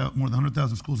than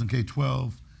 100,000 schools in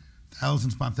K-12,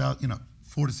 thousands upon thousands, you know,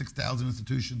 4,000 to 6,000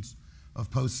 institutions of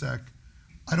post-sec.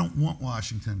 I don't want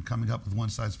Washington coming up with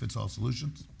one-size-fits-all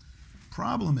solutions.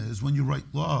 Problem is, when you write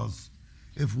laws,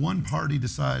 if one party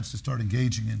decides to start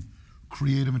engaging in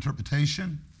creative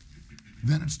interpretation,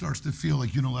 then it starts to feel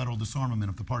like unilateral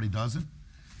disarmament if the party doesn't.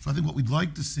 So I think what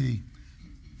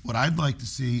I'd like to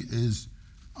see is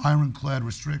ironclad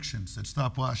restrictions that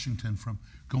stop Washington from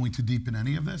going too deep in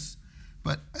any of this.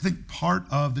 But I think part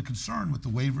of the concern with the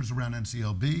waivers around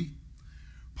NCLB,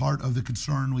 part of the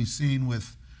concern we've seen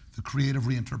with the creative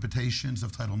reinterpretations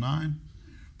of Title IX,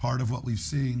 part of what we've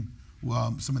seen,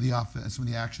 some of the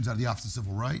actions out of the Office of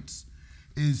Civil Rights,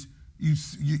 is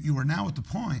you are now at the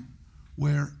point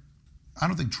where I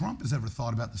don't think Trump has ever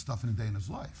thought about this stuff in a day in his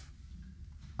life.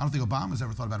 I don't think Obama's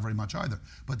ever thought about it very much either.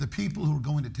 But the people who are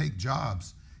going to take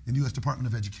jobs in the U.S. Department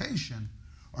of Education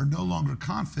are no longer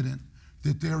confident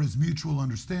that there is mutual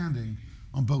understanding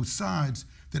on both sides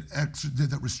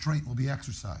that restraint will be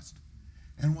exercised.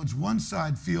 And once one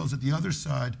side feels that the other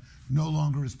side no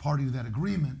longer is party to that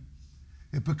agreement,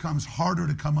 it becomes harder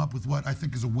to come up with what I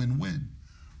think is a win-win,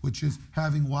 which is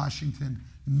having Washington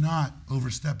not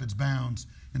overstep its bounds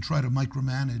and try to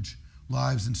micromanage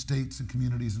lives in states and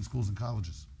communities and schools and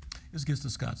colleges. This gets to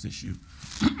Scott's issue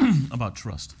about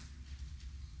trust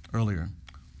earlier.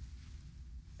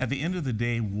 At the end of the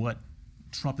day, what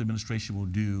Trump administration will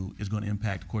do is going to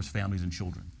impact, of course, families and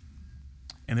children.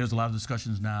 And there's a lot of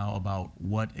discussions now about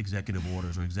what executive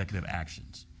orders or executive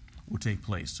actions will take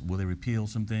place. Will they repeal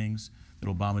some things that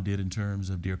Obama did in terms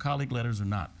of Dear Colleague letters or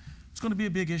not? It's going to be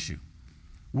a big issue.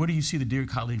 Where do you see the Dear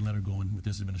Colleague letter going with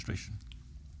this administration?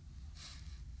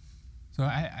 So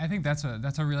I think that's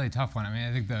a really tough one. I mean,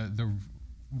 I think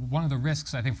one of the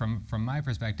risks, I think, from my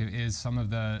perspective, is some of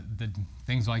the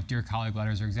things like Dear Colleague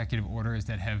letters or executive orders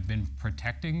that have been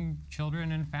protecting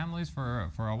children and families for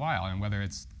a while, and whether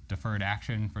it's deferred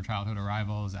action for childhood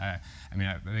arrivals. I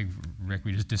think, Rick,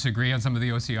 we just disagree on some of the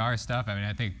OCR stuff. I mean,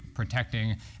 I think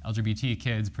protecting LGBT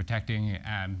kids, protecting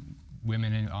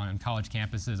women on college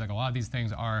campuses, like a lot of these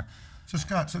things are. So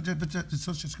Scott, let's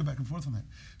just go back and forth on that.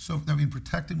 So I mean,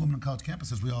 protecting women on college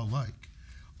campuses we all like.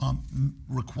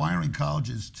 Requiring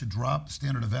colleges to drop the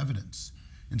standard of evidence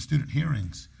in student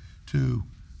hearings to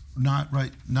not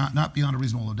beyond a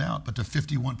reasonable doubt, but to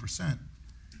 51%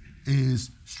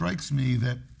 strikes me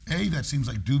that that seems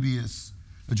like dubious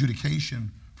adjudication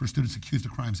for students accused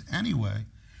of crimes anyway,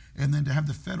 and then to have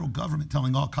the federal government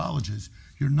telling all colleges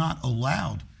you're not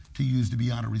allowed to use the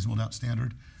beyond a reasonable doubt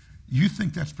standard. You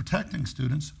think that's protecting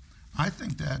students. I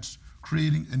think that's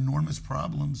creating enormous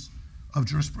problems of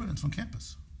jurisprudence on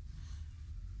campus.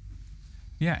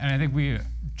 Yeah, and I think we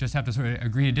just have to sort of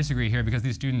agree to disagree here, because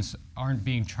these students aren't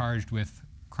being charged with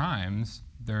crimes.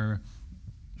 They're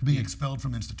being expelled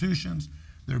from institutions.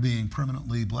 They're being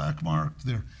permanently blackmarked.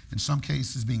 They're, in some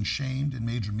cases, being shamed in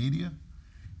major media,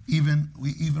 even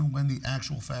when the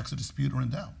actual facts of dispute are in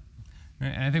doubt.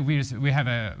 And I think we have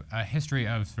a history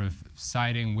of sort of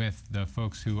siding with the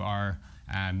folks who are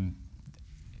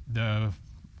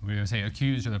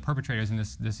accused or the perpetrators in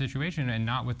this situation, and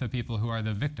not with the people who are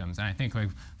the victims. And I think like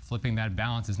flipping that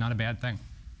balance is not a bad thing.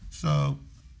 So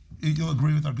you'll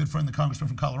agree with our good friend, the congressman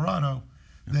from Colorado,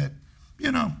 that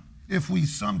if we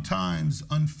sometimes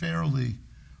unfairly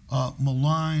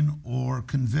malign or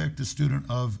convict a student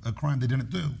of a crime they didn't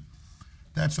do,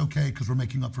 that's okay because we're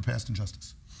making up for past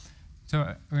injustice.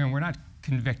 So we're not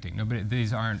convicting.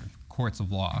 These aren't courts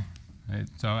of law. Right?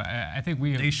 So I think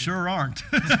we. They sure aren't.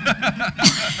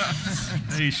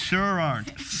 They sure aren't.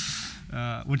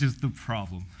 Which is the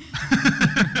problem.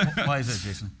 Why is that,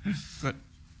 Jason? Good.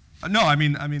 No, I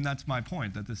mean that's my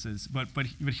point. That this is, but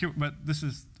this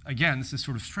is again, this is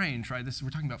sort of strange, right? We're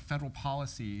talking about federal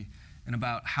policy and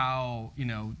about how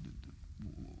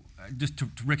just to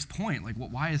Rick's point, like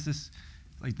why is this?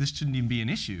 Like this shouldn't even be an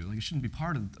issue. Like it shouldn't be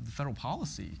part of the federal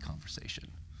policy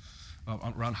conversation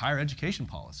around higher education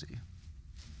policy.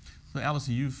 So,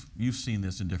 Allison, you've seen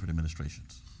this in different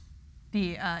administrations.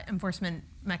 The enforcement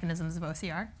mechanisms of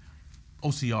OCR?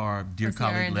 OCR, Dear OCR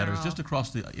Colleague letters, general. just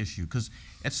across the issue. Because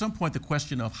at some point, the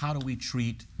question of how do we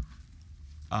treat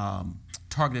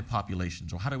targeted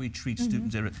populations, or how do we treat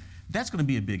students, that's going to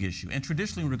be a big issue. And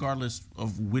traditionally, regardless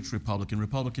of which Republican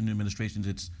administrations,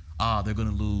 it's, they're going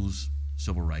to lose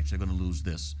civil rights, they're going to lose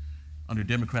this. Under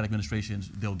Democratic administrations,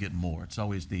 they'll get more. It's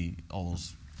always all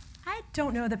those. I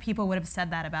don't know that people would have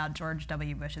said that about George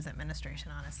W. Bush's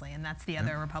administration, honestly, and that's the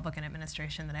other Republican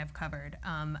administration that I've covered.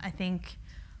 I think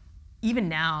even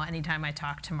now, anytime I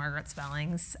talk to Margaret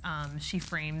Spellings, she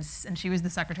frames, and she was the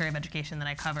Secretary of Education that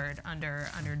I covered under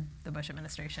the Bush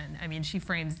administration. I mean, she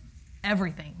frames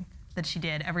everything that she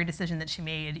did, every decision that she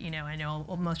made. I know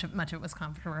much of it was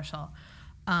controversial.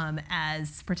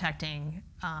 as protecting,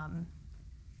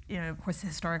 of course,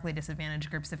 historically disadvantaged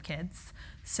groups of kids.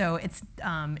 So it's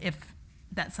if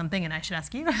that's something, and I should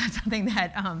ask you, that's something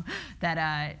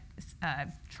that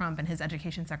Trump and his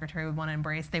education secretary would want to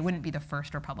embrace, they wouldn't be the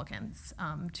first Republicans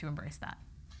to embrace that.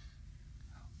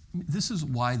 This is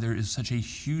why there is such a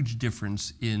huge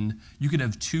difference in, you could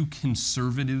have two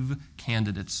conservative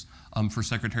candidates for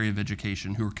Secretary of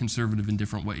Education who are conservative in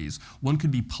different ways. One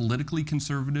could be politically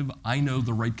conservative. I know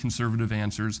the right conservative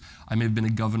answers. I may have been a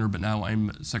governor, but now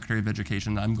I'm Secretary of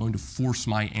Education. I'm going to force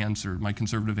my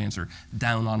conservative answer,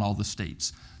 down on all the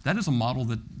states. That is a model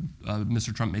that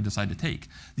Mr. Trump may decide to take.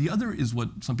 The other is what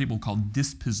some people call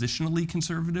dispositionally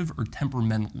conservative or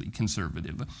temperamentally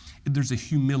conservative. There's a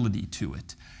humility to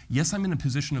it. Yes, I'm in a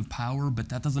position of power, but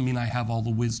that doesn't mean I have all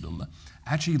the wisdom.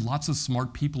 Actually, lots of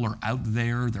smart people are out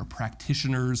there, they're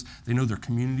practitioners, they know their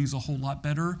communities a whole lot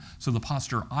better. So the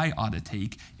posture I ought to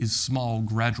take is small,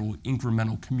 gradual,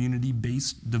 incremental,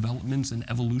 community-based developments and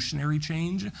evolutionary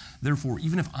change. Therefore,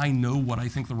 even if I know what I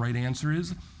think the right answer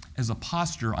is, as a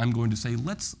posture, I'm going to say,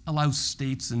 let's allow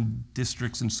states and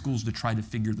districts and schools to try to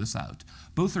figure this out.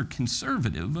 Both are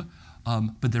conservative,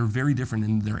 but they're very different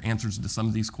in their answers to some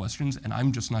of these questions, and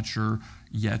I'm just not sure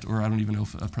yet, or I don't even know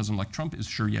if President-elect Trump is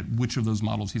sure yet which of those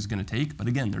models he's going to take, but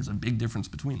again, there's a big difference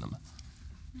between them.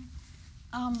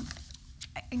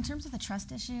 In terms of the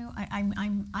trust issue,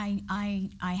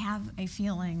 I have a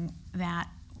feeling that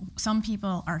some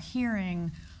people are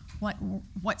hearing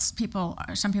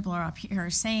some people are up here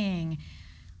saying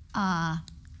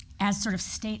as sort of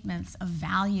statements of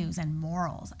values and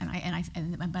morals.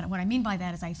 But what I mean by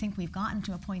that is I think we've gotten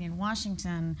to a point in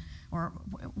Washington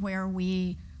where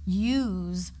we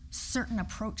use certain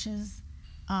approaches,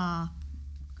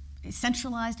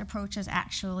 centralized approaches,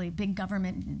 actually, big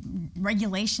government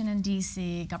regulation in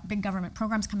DC, big government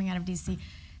programs coming out of DC,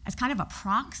 as kind of a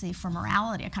proxy for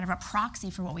morality, a kind of a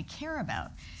proxy for what we care about.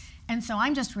 And so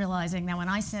I'm just realizing that when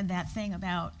I said that thing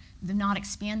about the not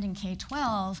expanding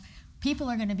K-12, people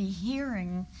are going to be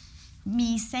hearing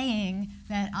me saying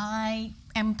that I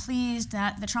am pleased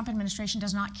that the Trump administration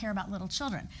does not care about little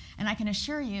children. And I can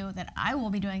assure you that I will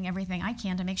be doing everything I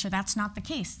can to make sure that's not the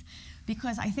case.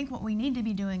 Because I think what we need to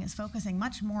be doing is focusing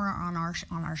much more on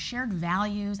our shared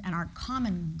values and our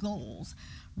common goals,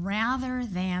 rather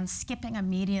than skipping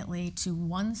immediately to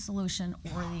one solution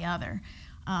or the other.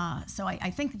 So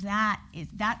I think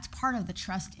that's part of the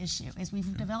trust issue, is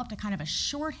we've developed a kind of a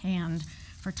shorthand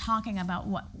for talking about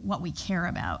what we care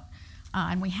about.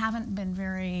 And we haven't been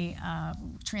very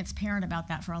transparent about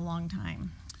that for a long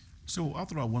time. So I'll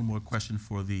throw out one more question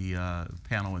for the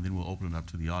panel, and then we'll open it up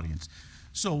to the audience.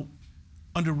 So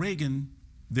under Reagan,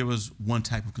 there was one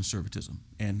type of conservatism,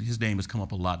 and his name has come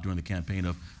up a lot during the campaign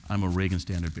of, I'm a Reagan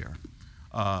standard bearer.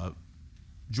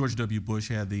 George W. Bush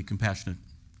had the compassionate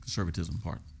conservatism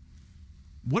part.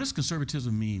 What does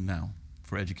conservatism mean now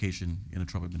for education in the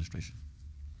Trump administration?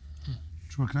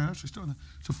 Sure, can I actually start with that?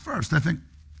 So first, I think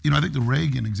the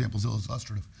Reagan example is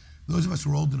illustrative. Those of us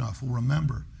who are old enough will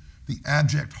remember the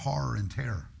abject horror and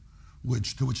terror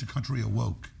to which the country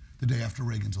awoke the day after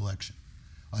Reagan's election.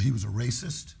 He was a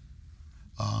racist.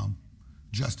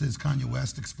 Just as Kanye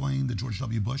West explained that George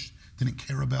W. Bush didn't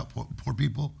care about poor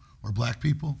people or black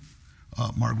people,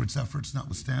 Margaret's efforts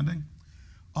notwithstanding.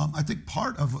 I think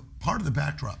part of the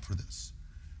backdrop for this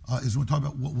is when we talk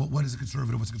about what is a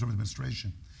conservative, what's a conservative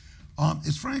administration,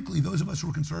 is frankly those of us who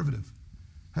are conservative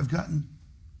have gotten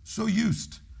so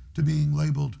used to being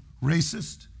labeled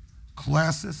racist,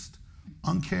 classist,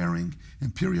 uncaring,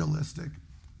 imperialistic,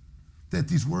 that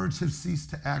these words have ceased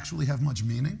to actually have much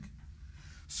meaning.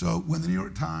 So when the New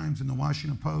York Times and the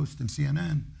Washington Post and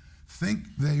CNN think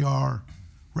they are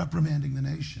reprimanding the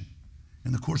nation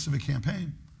in the course of a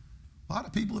campaign, a lot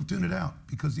of people have tuned it out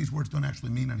because these words don't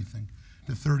actually mean anything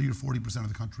to 30 or 40% of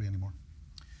the country anymore.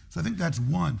 So I think that's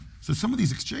one. So some of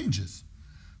these exchanges,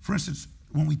 for instance,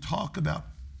 when we talk about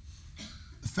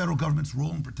the federal government's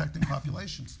role in protecting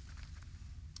populations,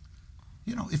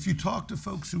 if you talk to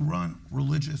folks who run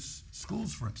religious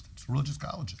schools, for instance, religious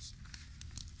colleges,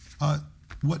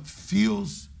 what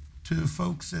feels to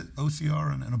folks at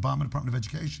OCR and Obama Department of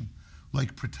Education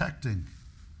like protecting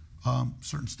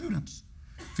certain students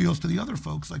feels to the other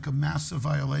folks like a massive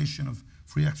violation of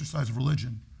free exercise of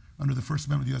religion under the First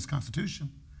Amendment of the U.S. Constitution,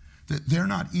 that they're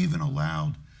not even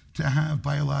allowed to have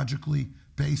biologically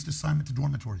based assignment to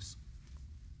dormitories.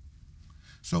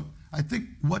 So I think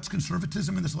what's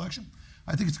conservatism in this election?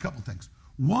 I think it's a couple things.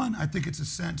 One, I think it's a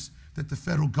sense that the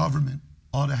federal government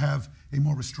ought to have a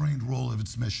more restrained role of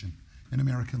its mission in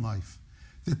American life.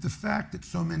 That the fact that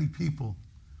so many people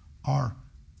are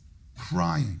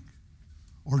crying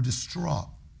or distraught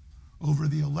over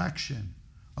the election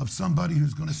of somebody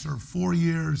who's going to serve 4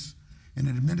 years in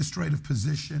an administrative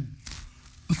position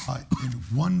in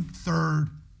 1/3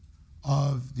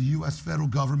 of the US federal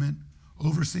government,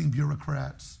 overseeing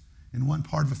bureaucrats in one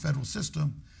part of a federal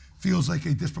system, feels like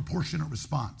a disproportionate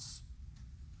response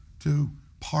to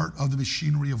part of the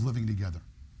machinery of living together.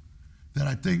 That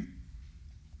I think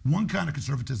one kind of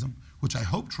conservatism, which I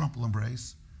hope Trump will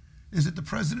embrace, is that the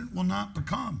president will not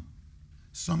become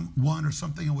someone or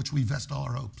something in which we vest all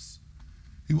our hopes.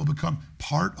 He will become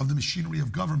part of the machinery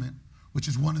of government, which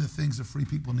is one of the things that free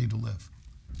people need to live.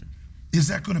 Is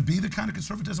that going to be the kind of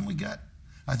conservatism we get?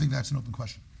 I think that's an open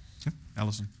question. Yeah.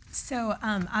 Allison. So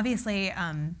obviously,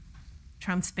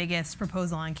 Trump's biggest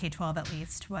proposal on K-12 at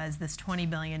least was this $20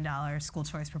 billion school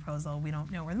choice proposal. We don't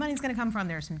know where the money's going to come from.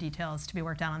 There are some details to be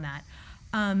worked out on that.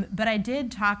 But I did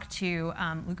talk to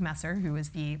Luke Messer, who was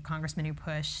the congressman who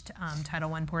pushed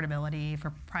Title I portability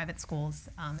for private schools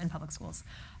and public schools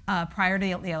prior to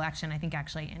the election, I think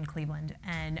actually in Cleveland.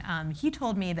 And he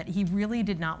told me that he really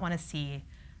did not want to see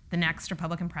the next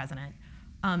Republican president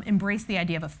embrace the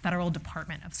idea of a federal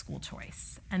department of school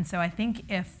choice. And so I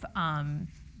think if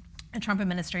a Trump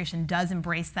administration does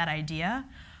embrace that idea,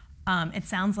 it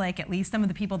sounds like at least some of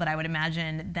the people that I would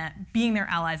imagine that being their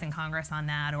allies in Congress on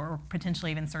that, or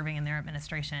potentially even serving in their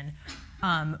administration,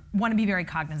 want to be very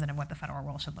cognizant of what the federal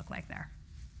role should look like there.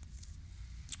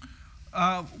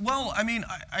 Well, I mean,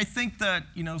 I think that,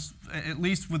 you know, at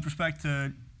least with respect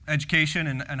to education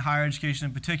and higher education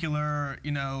in particular,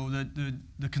 you know,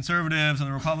 the conservatives and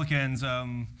the Republicans,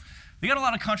 they got a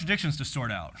lot of contradictions to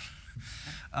sort out.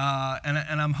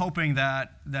 And I'm hoping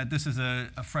that this is a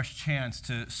fresh chance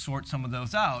to sort some of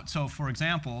those out. So, for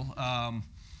example,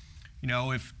 you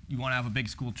know, if you want to have a big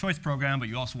school choice program, but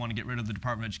you also want to get rid of the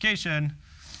Department of Education,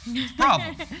 it's a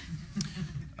problem.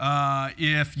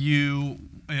 If you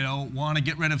know, want to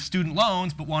get rid of student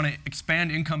loans, but want to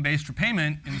expand income-based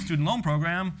repayment in the student loan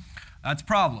program, that's a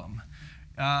problem.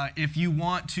 If you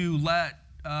want to let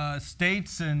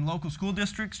states and local school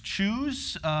districts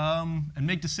choose and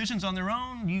make decisions on their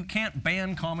own, you can't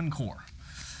ban Common Core.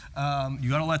 You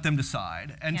got to let them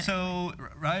decide. And so,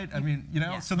 right? I mean, you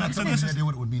know, so this is idea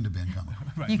what it would mean to ban Common Core.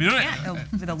 Right. You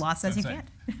can't. The law says you can't.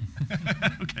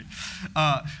 Okay.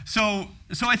 So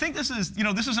I think this is, you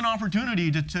know, this is an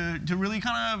opportunity to really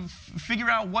kind of figure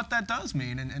out what that does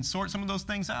mean and sort some of those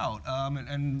things out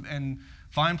and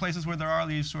find places where there are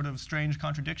these sort of strange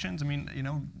contradictions. I mean, you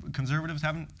know, conservatives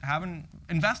haven't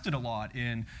invested a lot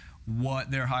in what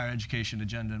their higher education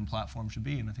agenda and platform should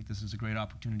be, and I think this is a great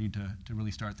opportunity to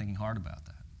really start thinking hard about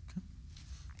that.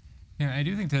 Yeah, I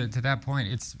do think to that point,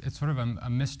 it's sort of a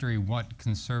mystery what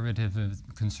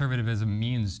conservatism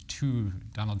means to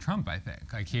Donald Trump. I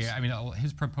think, like I mean,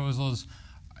 his proposals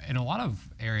in a lot of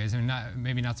areas, I mean,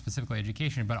 maybe not specifically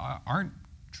education, but aren't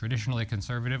traditionally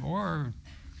conservative or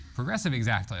progressive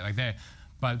exactly.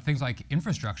 But things like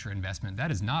infrastructure investment, that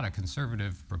is not a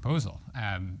conservative proposal.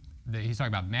 He's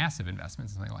talking about massive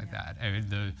investments, something like that. I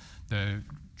mean, the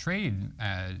trade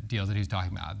deals that he's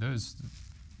talking about, those.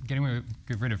 Get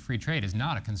rid of free trade is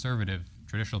not a conservative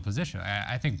traditional position.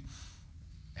 I think,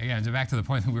 again, back to the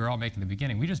point that we were all making at the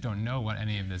beginning, we just don't know what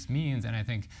any of this means. And I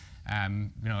think, you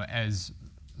know, as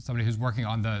somebody who's working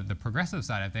on the progressive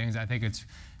side of things, I think it's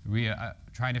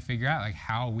trying to figure out like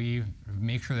how we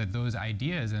make sure that those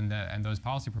ideas and those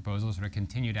policy proposals sort of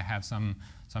continue to have some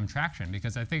traction.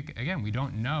 Because I think, again, we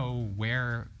don't know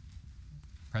where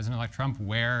President-elect Trump,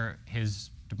 where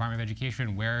his Department of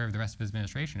Education, where the rest of his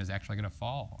administration is actually going to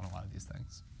fall on a lot of these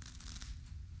things.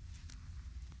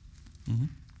 Mm-hmm.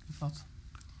 Thoughts?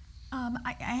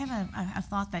 I have a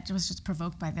thought that was just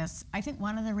provoked by this. I think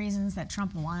one of the reasons that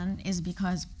Trump won is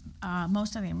because a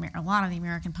lot of the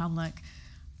American public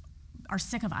are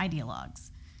sick of ideologues.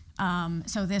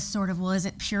 So this sort of, well, is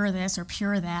it pure this or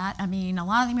pure that? I mean, a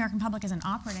lot of the American public isn't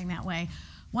operating that way.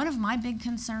 One of my big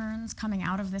concerns coming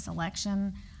out of this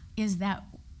election is that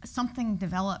something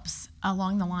develops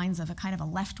along the lines of a kind of a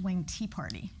left-wing Tea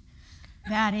Party.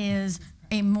 That is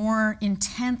a more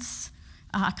intense,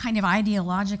 kind of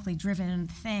ideologically driven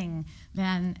thing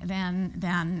than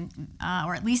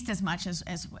or at least as much as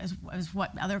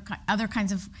what other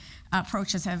kinds of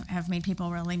approaches have made people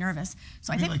really nervous.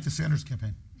 So I think like the Sanders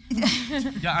campaign.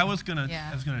 Yeah, I was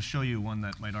gonna show you one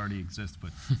that might already exist,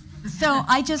 but. So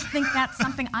I just think that's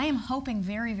something I am hoping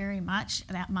very, very much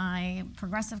that my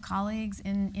progressive colleagues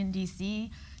in DC,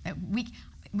 that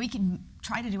we can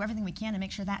try to do everything we can to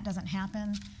make sure that doesn't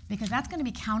happen, because that's going to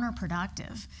be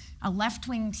counterproductive. A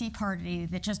left-wing Tea Party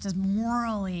that just is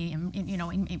morally,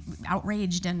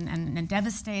 outraged and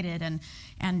devastated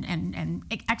and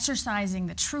exercising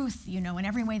the truth, in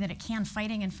every way that it can,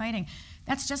 fighting.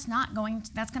 That's just not going.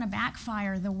 That's going to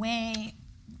backfire the way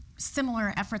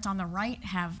similar efforts on the right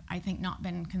have, I think, not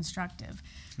been constructive.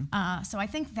 So I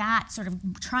think that sort of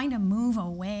trying to move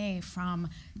away from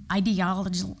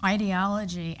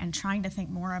ideology and trying to think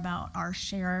more about our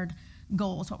shared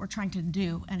goals, what we're trying to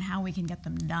do, and how we can get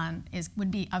them done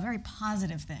would be a very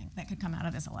positive thing that could come out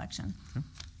of this election. Okay.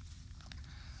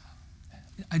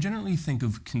 I generally think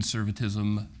of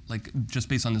conservatism, like, just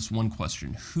based on this one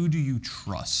question: who do you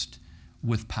trust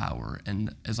with power?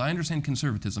 And as I understand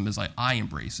conservatism, as I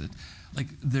embrace it, like,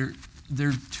 there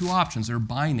are two options. They're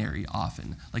binary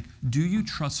often. Like, do you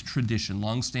trust tradition,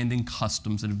 longstanding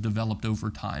customs that have developed over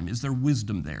time? Is there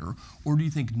wisdom there? Or do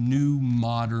you think new,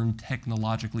 modern,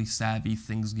 technologically savvy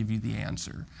things give you the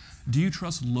answer? Do you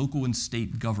trust local and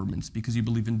state governments because you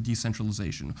believe in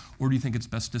decentralization? Or do you think it's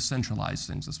best to centralize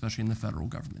things, especially in the federal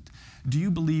government? Do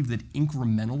you believe that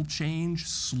incremental change,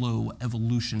 slow,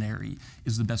 evolutionary,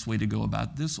 is the best way to go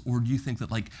about this? Or do you think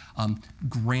that, like,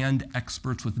 grand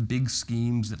experts with big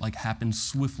schemes that, like, happen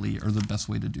swiftly are the best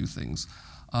way to do things?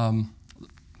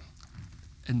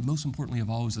 And most importantly of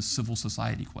all is a civil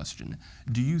society question.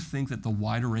 Do you think that the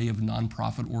wide array of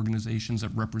nonprofit organizations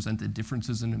that represent the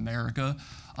differences in America,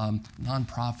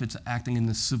 nonprofits acting in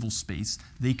the civil space,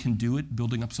 they can do it,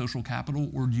 building up social capital?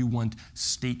 Or do you want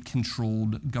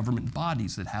state-controlled government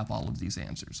bodies that have all of these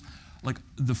answers? Like,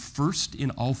 the first in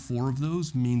all four of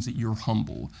those means that you're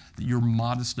humble, that you're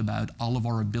modest about all of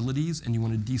our abilities, and you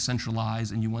want to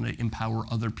decentralize and you want to empower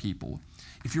other people.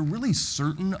 If you're really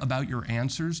certain about your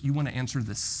answers, you want to answer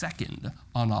the second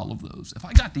on all of those. If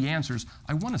I got the answers,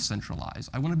 I want to centralize.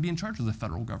 I want to be in charge of the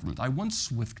federal government. I want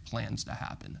swift plans to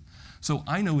happen. So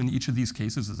I know in each of these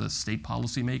cases, as a state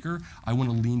policymaker, I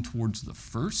want to lean towards the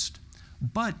first.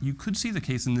 But you could see the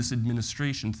case in this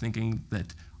administration thinking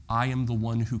that I am the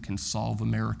one who can solve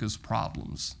America's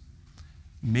problems.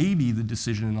 Maybe the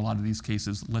decision in a lot of these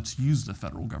cases, let's use the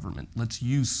federal government, let's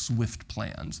use swift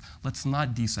plans, let's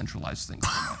not decentralize things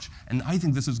so much. And I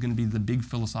think this is going to be the big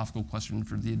philosophical question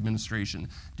for the administration.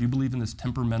 Do you believe in this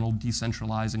temperamental,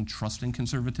 decentralizing, trusting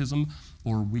conservatism,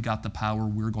 or we got the power,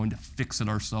 we're going to fix it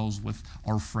ourselves with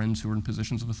our friends who are in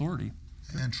positions of authority?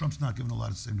 And Trump's not giving a lot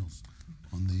of signals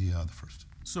on the first.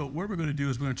 So what we're going to do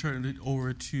is we're going to turn it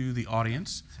over to the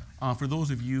audience. For those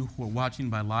of you who are watching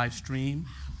by live stream,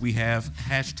 we have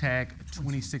hashtag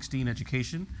 2016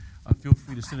 education. Feel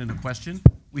free to send in a question.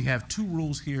 We have two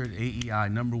rules here at AEI.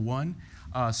 Number one,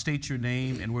 state your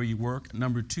name and where you work.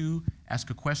 Number two, ask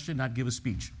a question, not give a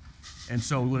speech. And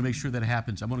so we want to make sure that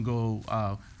happens. I'm going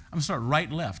to start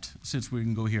right, left, since we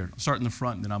can go here. I'll start in the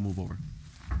front, and then I'll move over.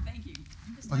 Thank you.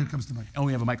 Oh, here comes the mic. And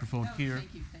we have a microphone here.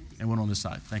 Thank you. And one on this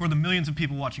side. Thank you. For the millions of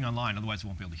people watching online, otherwise we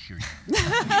won't be able to hear you.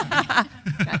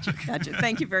 Gotcha.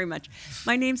 Thank you very much.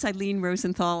 My name's Eileen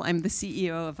Rosenthal. I'm the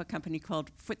CEO of a company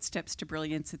called Footsteps to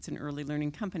Brilliance. It's an early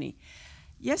learning company.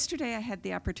 Yesterday, I had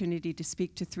the opportunity to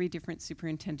speak to 3 different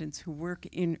superintendents who work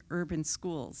in urban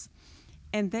schools.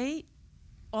 And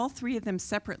all 3 of them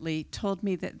separately told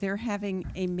me that they're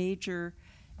having a major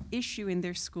issue in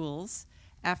their schools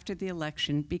after the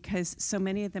election because so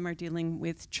many of them are dealing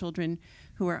with children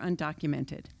who are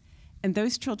undocumented. And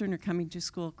those children are coming to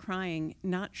school crying,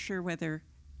 not sure whether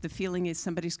the feeling is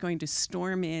somebody's going to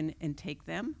storm in and take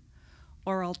them,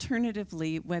 or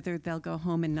alternatively, whether they'll go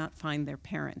home and not find their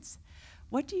parents.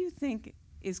 What do you think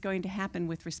is going to happen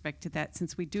with respect to that,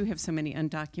 since we do have so many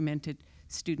undocumented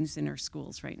students in our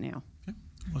schools right now? Okay.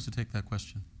 Who wants to take that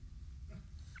question?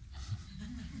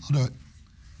 I'll do it.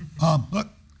 Look,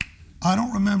 I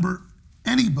don't remember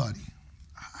anybody,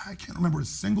 I can't remember a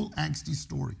single angsty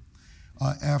story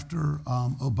after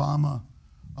Obama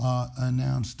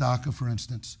announced DACA, for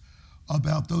instance,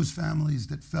 about those families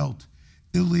that felt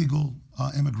illegal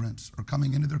immigrants are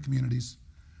coming into their communities,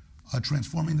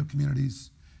 transforming their communities,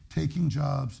 taking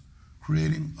jobs,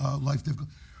 creating life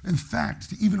difficulty. In fact,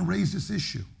 to even raise this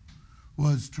issue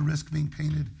was to risk being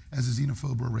painted as a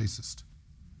xenophobe or a racist.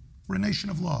 We're a nation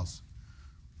of laws.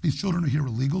 These children are here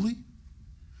illegally.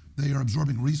 They are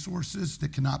absorbing resources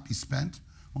that cannot be spent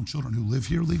on children who live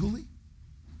here legally.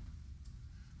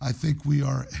 I think we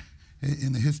are,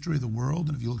 in the history of the world,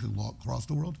 and if you look across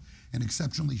the world, an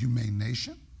exceptionally humane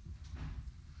nation.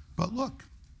 But look,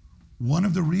 one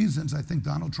of the reasons I think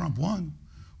Donald Trump won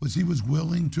was he was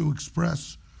willing to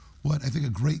express what I think a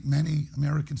great many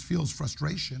Americans feel is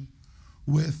frustration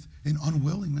with an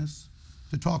unwillingness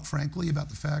to talk frankly about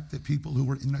the fact that people who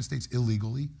were in the United States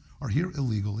illegally are here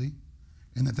illegally,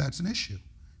 and that that's an issue,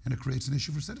 and it creates an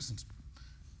issue for citizens.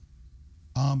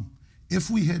 If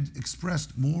we had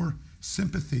expressed more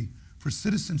sympathy for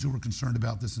citizens who were concerned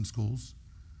about this in schools,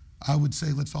 I would say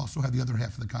let's also have the other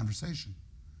half of the conversation.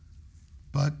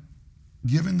 But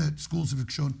given that schools have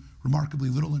shown remarkably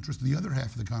little interest in the other half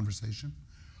of the conversation,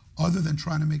 other than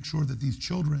trying to make sure that these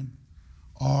children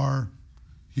are,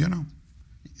 you know,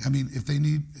 I mean, if they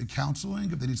need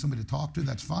counseling, if they need somebody to talk to,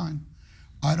 that's fine.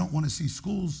 I don't want to see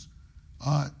schools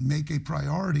make a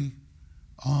priority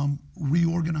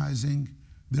reorganizing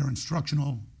their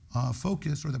instructional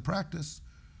focus or the practice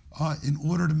in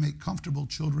order to make comfortable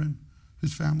children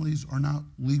whose families are not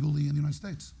legally in the United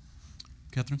States.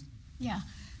 Catherine? Yeah.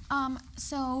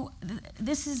 So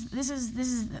this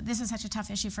is such a tough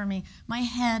issue for me. My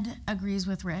head agrees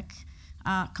with Rick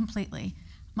completely.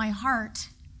 My heart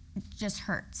just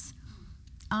hurts.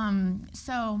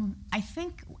 So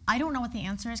I don't know what the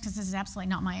answer is because this is absolutely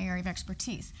not my area of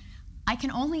expertise. I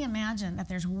can only imagine that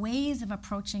there's ways of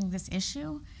approaching this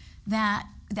issue that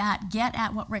get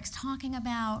at what Rick's talking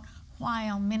about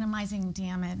while minimizing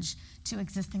damage to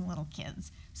existing little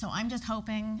kids. So I'm just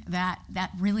hoping that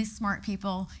really smart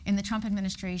people in the Trump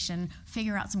administration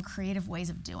figure out some creative ways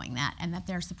of doing that, and that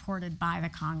they're supported by the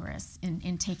Congress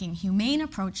in taking humane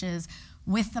approaches,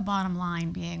 with the bottom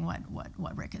line being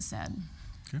what Rick has said.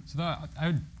 Okay. So I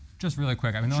would just really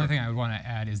quick, I mean, the only thing I would want to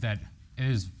add is that it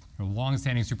is a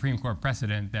long-standing Supreme Court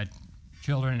precedent that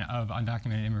children of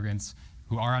undocumented immigrants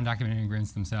who are undocumented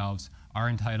immigrants themselves are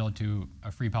entitled to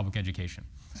a free public education.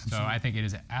 Absolutely. So I think it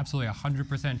is absolutely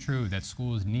 100% true that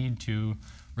schools need to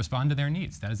respond to their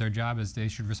needs. That is their job, is they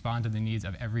should respond to the needs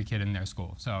of every kid in their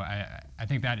school. So I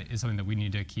think that is something that we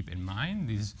need to keep in mind.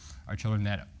 These are children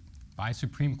that, by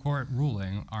Supreme Court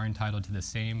ruling, are entitled to the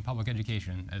same public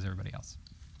education as everybody else.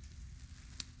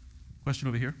 Question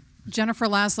over here. Jennifer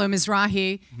Laszlo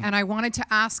Mizrahi, and I wanted to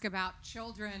ask about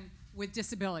children with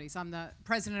disabilities. I'm the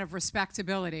president of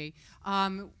Respectability.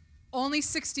 Only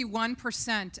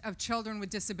 61% of children with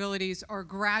disabilities are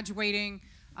graduating.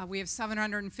 We have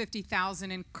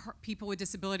 750,000 people with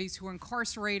disabilities who are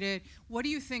incarcerated. What do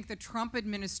you think the Trump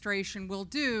administration will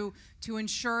do to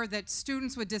ensure that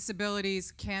students with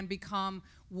disabilities can become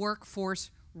workforce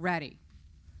ready?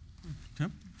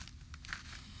 Okay.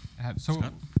 So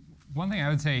Scott? One thing I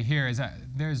would say here is that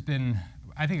there's been,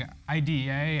 I think, IDEA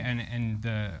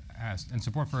and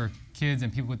support for kids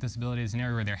and people with disabilities is an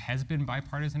area where there has been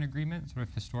bipartisan agreement, sort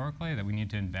of historically, that we need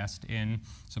to invest in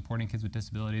supporting kids with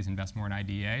disabilities, invest more in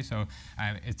IDEA. So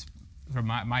it's sort of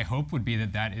my hope would be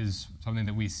that that is something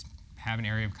that we have an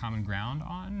area of common ground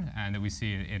on, and that we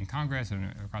see in Congress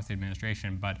and across the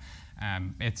administration. But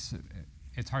it's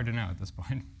hard to know at this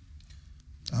point.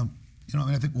 I mean,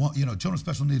 I think children with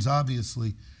special needs,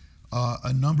 obviously,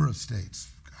 a number of states,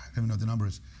 I don't even know what the number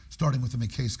is, starting with the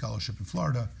McKay Scholarship in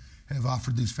Florida, have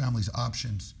offered these families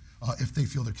options if they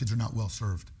feel their kids are not well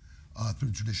served through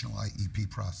the traditional IEP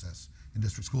process in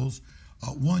district schools.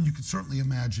 One, you could certainly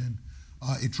imagine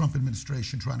a Trump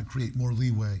administration trying to create more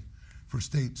leeway for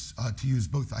states to use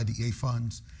both IDEA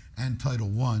funds and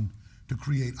Title I to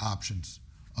create options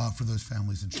for those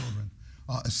families and children.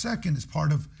 A second is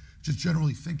part of just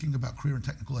generally thinking about career and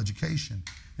technical education.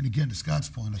 And again, to Scott's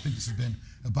point, I think this has been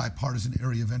a bipartisan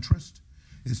area of interest,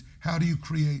 is how do you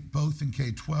create both in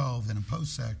K-12 and in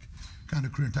post-sec kind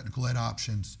of career and technical ed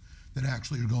options that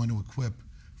actually are going to equip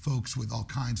folks with all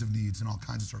kinds of needs and all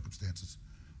kinds of circumstances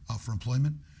for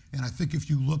employment. And I think if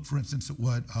you look, for instance, at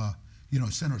what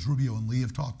Senators Rubio and Lee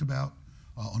have talked about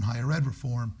on higher ed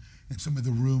reform and some of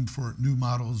the room for new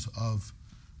models of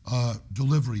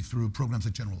delivery through programs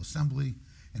like General Assembly,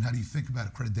 and how do you think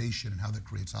about accreditation and how that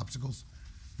creates obstacles,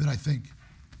 that I think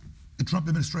the Trump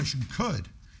administration could,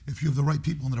 if you have the right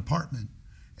people in the department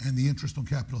and the interest on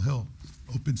Capitol Hill,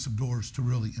 open some doors to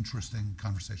really interesting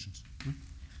conversations.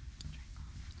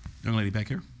 Young lady back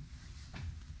here.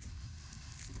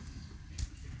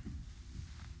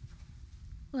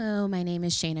 Hello, my name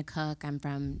is Shayna Cook. I'm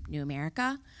from New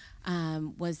America.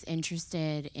 Was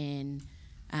interested in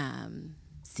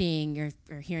seeing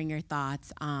or hearing your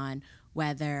thoughts on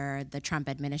whether the Trump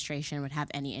administration would have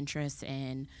any interest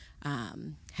in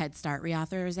Head Start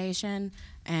reauthorization,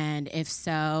 and if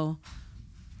so,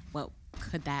 what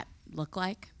could that look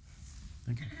like?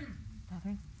 Thank you.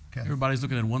 Catherine? Everybody's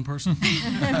looking at one person.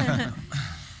 Shana,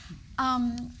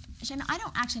 I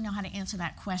don't actually know how to answer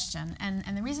that question,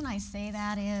 and the reason I say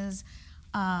that is,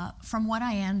 from what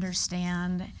I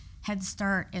understand, Head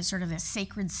Start is sort of this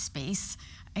sacred space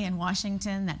in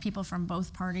Washington that people from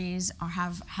both parties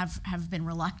have been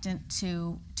reluctant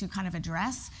to kind of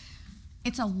address.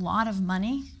 It's a lot of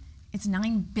money. It's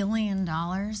 $9 billion.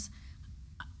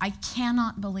 I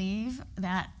cannot believe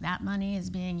that that money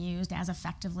is being used as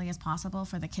effectively as possible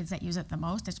for the kids that use it the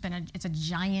most. It's a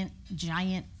giant,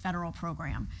 giant federal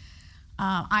program.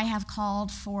 I have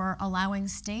called for allowing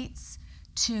states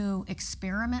to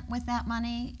experiment with that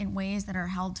money in ways that are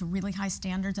held to really high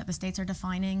standards that the states are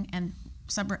defining and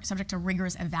subject to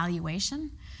rigorous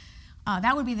evaluation.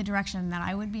 That would be the direction that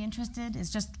I would be interested, is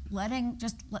just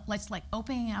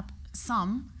opening up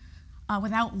some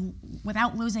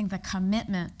without losing the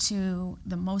commitment to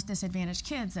the most disadvantaged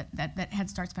kids that Head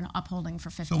Start's been upholding for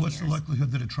 50 years. So what's the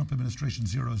likelihood that a Trump administration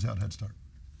zeroes out Head Start?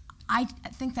 I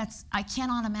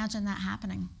cannot imagine that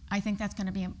happening. I think that's going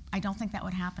to be, I don't think that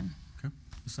would happen. Okay,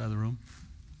 this side of the room.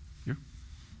 Here.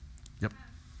 Yep.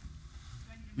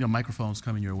 Microphone's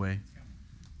coming your way.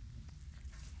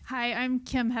 Hi, I'm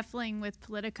Kim Heffling with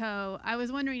Politico. I was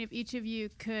wondering if each of you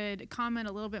could comment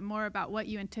a little bit more about what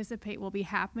you anticipate will be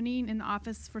happening in the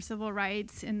Office for Civil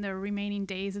Rights in the remaining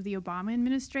days of the Obama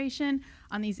administration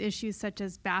on these issues such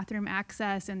as bathroom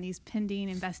access and these pending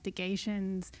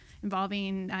investigations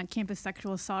involving campus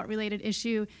sexual assault related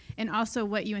issue, and also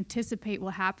what you anticipate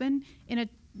will happen in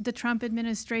the Trump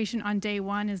administration on day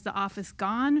one. Is the office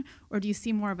gone, or do you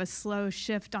see more of a slow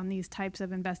shift on these types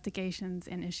of investigations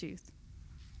and issues?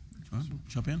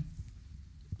 Jump in.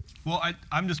 Well,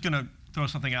 I'm just going to throw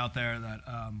something out there that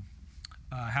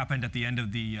happened at the end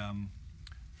of the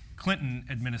Clinton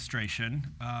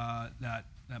administration that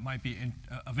might be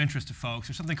of interest to folks.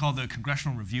 There's something called the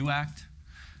Congressional Review Act,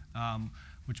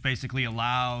 which basically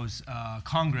allows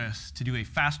Congress to do a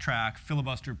fast-track,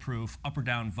 filibuster-proof, up or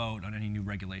down vote on any new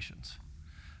regulations.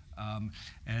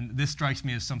 And this strikes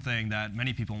me as something that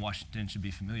many people in Washington should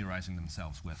be familiarizing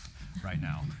themselves with right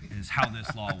now, is how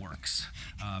this law works.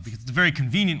 Because it's a very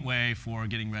convenient way for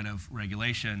getting rid of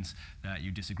regulations that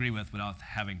you disagree with without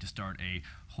having to start a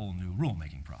whole new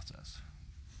rulemaking process.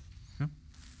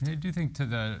 I do think to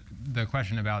the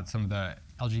question about some of the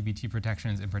LGBT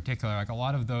protections in particular, like a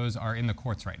lot of those are in the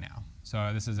courts right now.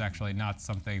 So this is actually not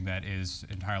something that is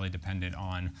entirely dependent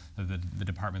on the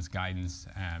department's guidance.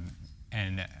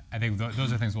 And I think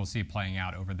those are things we'll see playing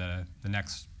out over the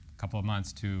next couple of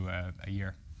months to a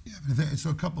year. Yeah,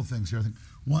 so a couple of things here. I think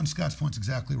one, Scott's point's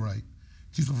exactly right.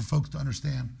 It's useful for folks to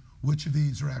understand which of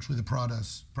these are actually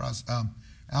the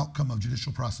outcome of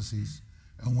judicial processes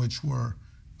and which were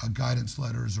guidance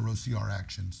letters or OCR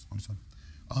actions.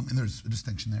 And there's a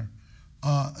distinction there.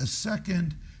 A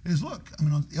second is, look, I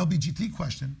mean, on the LBGT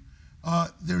question,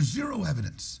 there's zero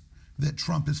evidence that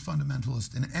Trump is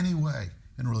fundamentalist in any way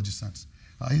in a religious sense.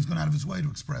 He's gone out of his way to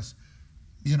express,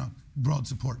 broad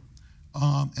support.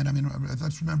 And I mean,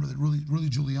 let's remember that Rudy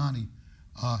Giuliani,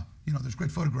 there's great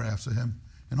photographs of him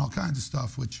and all kinds of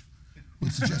stuff which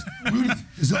would suggest Rudy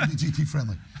is LGBT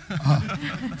friendly.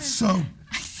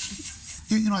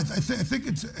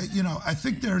 I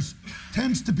think there's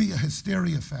tends to be a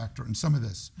hysteria factor in some of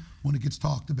this when it gets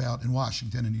talked about in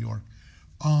Washington and New York.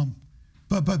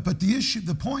 But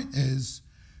the point is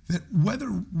that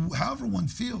however one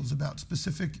feels about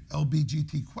specific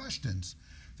LBGT questions,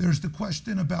 there's the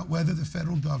question about whether the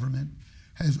federal government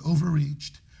has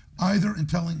overreached, either in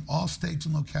telling all states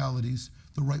and localities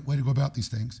the right way to go about these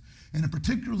things, and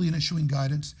particularly in issuing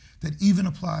guidance that even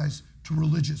applies to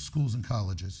religious schools and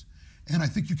colleges. And I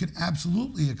think you can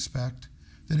absolutely expect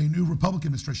that a new Republican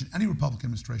administration, any Republican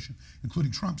administration,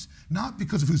 including Trump's, not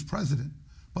because of who's president,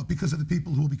 but because of the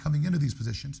people who will be coming into these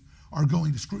positions, are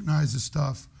going to scrutinize this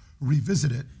stuff,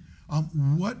 revisit it.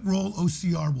 What role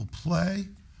OCR will play,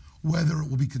 whether it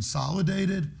will be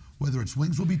consolidated, whether its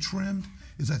wings will be trimmed,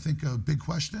 is, I think, a big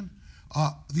question.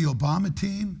 The Obama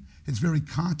team has very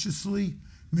consciously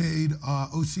made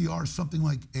OCR something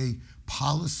like a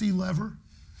policy lever,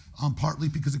 partly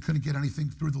because it couldn't get anything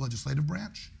through the legislative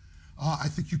branch. I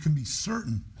think you can be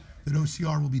certain that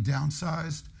OCR will be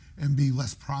downsized and be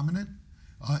less prominent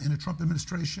in a Trump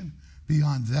administration.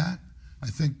 Beyond that, I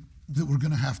think that we're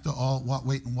going to have to all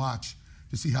wait and watch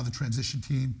to see how the transition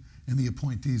team and the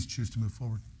appointees choose to move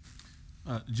forward.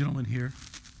 Gentleman here.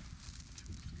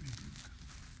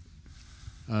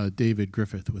 David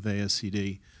Griffith with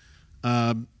ASCD.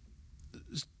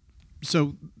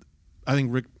 So I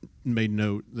think Rick made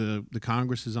note, the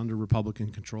Congress is under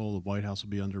Republican control, the White House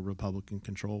will be under Republican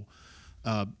control.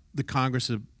 The Congress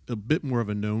is a bit more of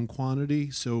a known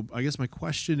quantity. So I guess my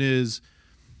question is,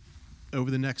 over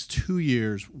the next 2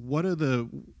 years, what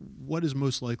is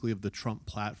most likely of the Trump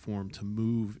platform to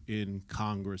move in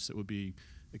Congress that would be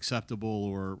acceptable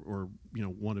or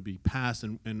want to be passed?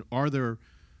 And are there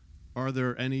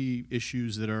any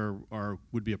issues that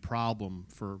would be a problem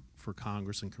for for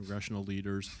Congress and congressional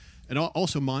leaders. And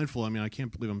also mindful, I mean, I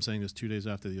can't believe I'm saying this 2 days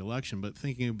after the election, but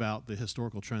thinking about the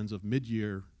historical trends of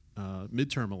midterm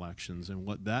elections and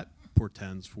what that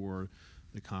portends for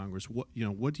the Congress.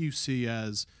 What do you see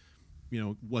as,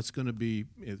 what's going to be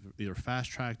either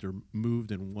fast-tracked or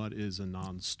moved, and what is a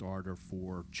non-starter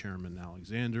for Chairman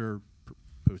Alexander,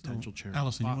 potential Chairman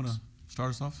Allison, Fox? you want to start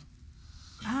us off?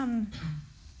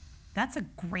 That's a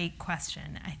great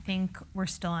question. I think we're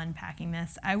still unpacking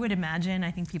this. I would imagine,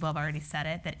 I think people have already said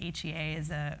it, that HEA is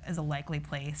a likely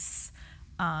place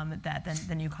that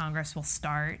the new Congress will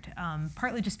start,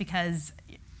 partly just because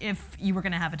if you were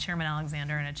going to have a Chairman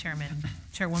Alexander and a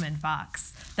Chairwoman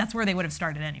Fox, that's where they would have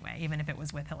started anyway, even if it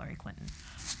was with Hillary Clinton.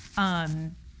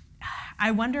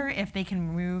 I wonder if they can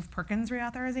move Perkins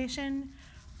reauthorization.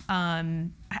 I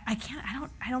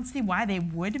don't see why they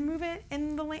would move it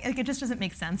in the lame. Like, it just doesn't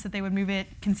make sense that they would move it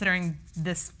considering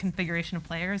this configuration of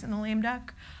players in the lame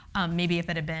duck. Maybe if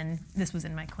it had been, this was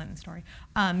in my Clinton story.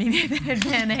 Maybe if it had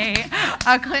been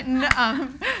a Clinton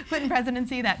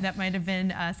presidency, that might have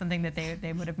been something that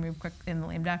they would have moved quick in the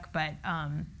lame duck. But I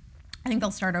think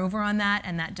they'll start over on that,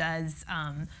 and that does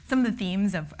some of the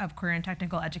themes of career and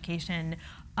technical education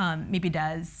maybe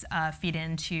does feed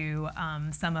into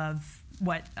some of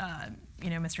what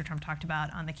Mr. Trump talked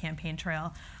about on the campaign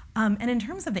trail. And in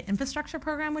terms of the infrastructure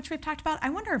program, which we've talked about, I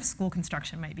wonder if school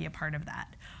construction might be a part of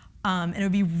that. And it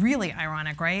would be really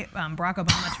ironic, right? Barack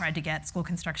Obama tried to get school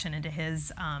construction into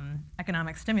his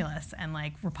economic stimulus, and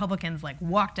Republicans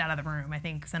walked out of the room. I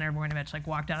think Senator Voinovich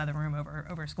walked out of the room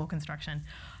over school construction.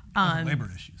 Over labor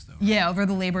issues, though. Right? Yeah, over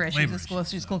the labor issues of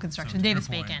school construction. So Davis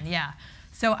Bacon, yeah.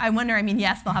 So I wonder. I mean,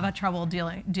 yes, they'll have trouble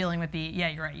dealing with the. Yeah,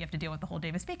 you're right. You have to deal with the whole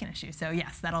Davis Bacon issue. So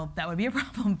yes, that would be a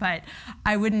problem. But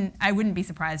I wouldn't be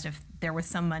surprised if there was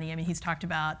some money. I mean, he's talked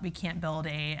about we can't build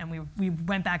and we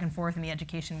went back and forth in the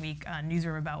Education Week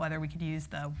newsroom about whether we could use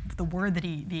the word that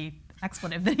the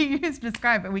expletive that he used to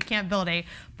describe it. We can't build a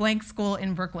blank school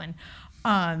in Brooklyn.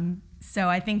 So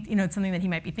I think it's something that he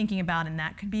might be thinking about, and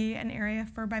that could be an area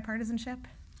for bipartisanship.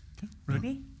 Okay.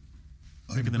 Maybe.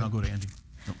 Rick, and then I'll go to Andy.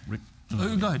 No, Rick.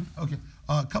 Go ahead. Okay,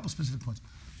 a couple specific points.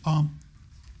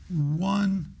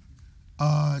 One,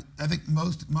 I think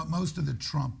most of the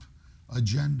Trump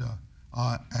agenda,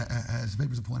 as the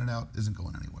papers have pointed out, isn't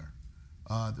going anywhere.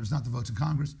 There's not the votes in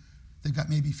Congress. They've got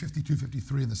maybe 52,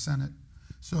 53 in the Senate.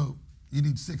 So you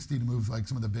need 60 to move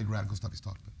some of the big radical stuff he's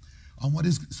talked about.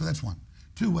 So that's one.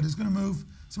 Two, what is going to move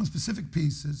some specific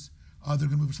pieces? They're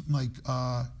going to move something like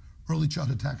early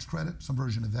childhood tax credit, some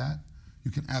version of that.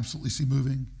 You can absolutely see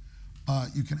moving.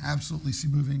 As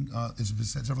been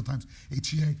said several times,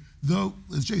 HEA. Though,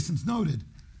 as Jason's noted,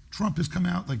 Trump has come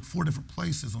out 4 different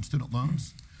places on student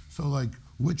loans. So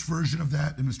which version of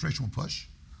that administration will push?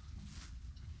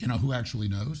 Who actually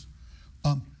knows?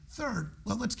 Third,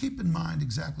 let's keep in mind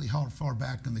exactly how far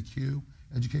back in the queue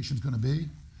education is going to be.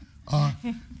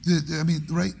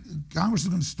 Right? Congress is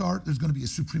going to start. There's going to be a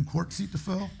Supreme Court seat to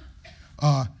fill.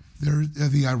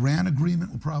 The Iran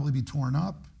agreement will probably be torn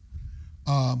up.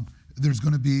 There's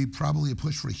going to be probably a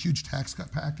push for a huge tax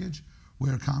cut package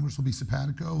where Congress will be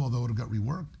simpatico, although it'll get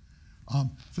reworked.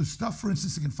 So stuff, for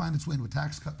instance, that can find its way into a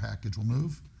tax cut package will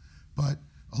move. But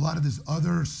a lot of this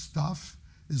other stuff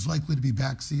is likely to be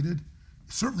backseated,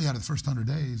 certainly out of the first 100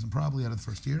 days and probably out of the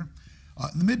first year.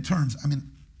 In the midterms,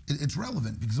 it's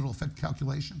relevant because it'll affect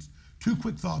calculations. 2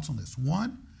 quick thoughts on this.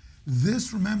 One,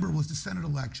 this, remember, was the Senate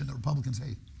election that Republicans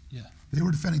hate. Yeah. They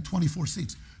were defending 24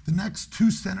 seats. The next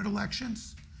two Senate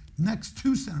elections,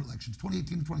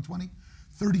 2018 and 2020,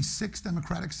 36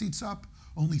 Democratic seats up,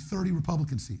 only 30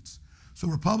 Republican seats. So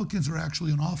Republicans are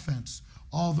actually on offense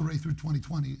all the way through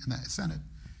 2020 in the Senate.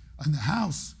 In the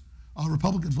House,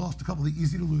 Republicans lost a couple of the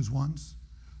easy to lose ones.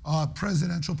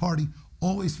 Presidential party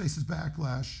always faces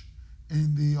backlash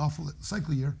in the awful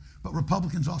cycle year, but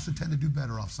Republicans also tend to do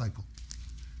better off cycle.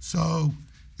 So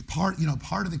part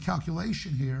of the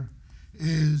calculation here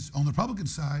is, on the Republican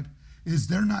side, is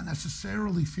they're not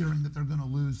necessarily fearing that they're going to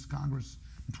lose Congress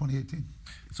in 2018.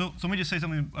 So let me just say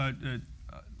something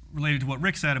related to what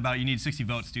Rick said about you need 60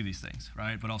 votes to do these things,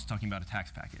 right? But also talking about a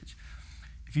tax package.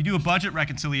 If you do a budget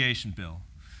reconciliation bill,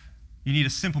 you need a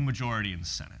simple majority in the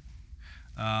Senate.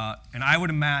 And I would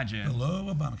imagine—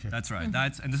 Below Obamacare. That's right.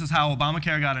 And this is how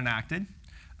Obamacare got enacted.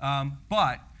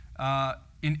 But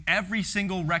in every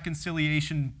single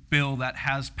reconciliation bill that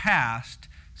has passed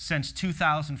since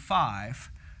 2005,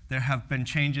 there have been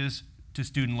changes to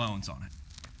student loans on it,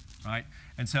 right?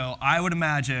 And so I would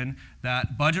imagine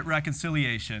that budget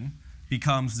reconciliation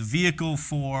becomes the vehicle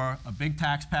for a big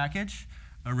tax package,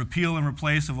 a repeal and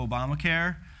replace of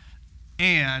Obamacare,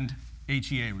 and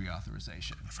HEA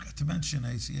reauthorization. I forgot to mention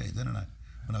ACA, didn't I?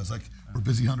 When I was like, we're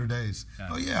busy 100 days. Yeah.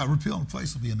 Oh yeah, repeal and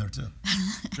replace will be in there too.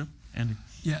 Sure. Andy?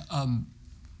 Yeah,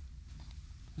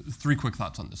 3 quick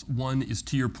thoughts on this. One is,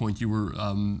 to your point, you were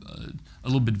a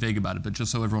little bit vague about it, but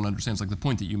just so everyone understands, like the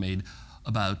point that you made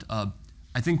about,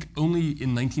 I think only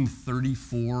in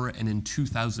 1934 and in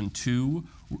 2002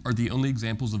 are the only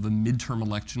examples of a midterm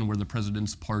election where the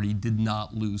president's party did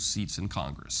not lose seats in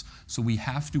Congress. So we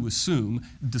have to assume,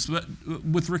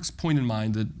 with Rick's point in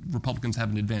mind that Republicans have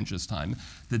an advantage this time,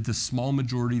 that the small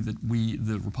majority that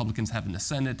the Republicans have in the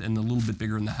Senate and a little bit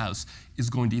bigger in the House is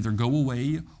going to either go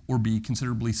away or be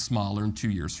considerably smaller in 2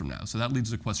 years from now. So that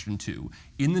leads to question 2.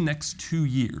 In the next 2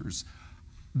 years,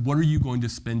 what are you going to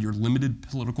spend your limited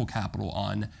political capital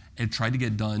on and try to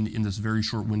get done in this very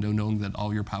short window, knowing that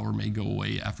all your power may go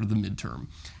away after the midterm?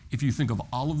 If you think of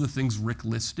all of the things Rick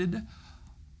listed,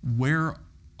 where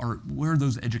are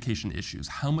those education issues?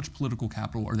 How much political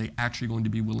capital are they actually going to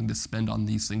be willing to spend on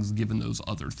these things given those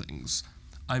other things?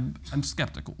 I'm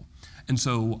skeptical. And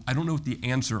so I don't know what the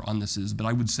answer on this is, but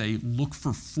I would say look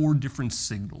for 4 different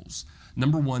signals.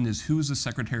 Number 1 is who is the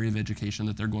Secretary of Education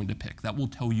that they're going to pick. That will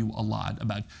tell you a lot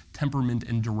about temperament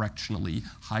and directionally,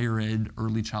 higher ed,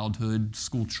 early childhood,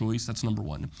 school choice, that's number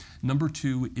 1. Number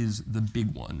 2 is the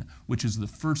big one, which is the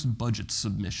first budget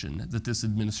submission that this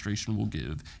administration will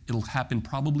give. It'll happen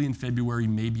probably in February,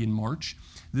 maybe in March.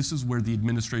 This is where the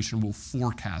administration will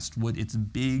forecast what its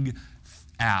big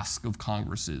ask of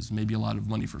Congress is. Maybe a lot of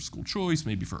money for school choice,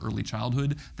 maybe for early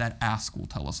childhood. That ask will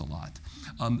tell us a lot.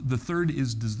 The third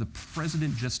is, does the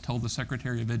president just tell the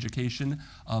Secretary of Education,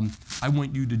 I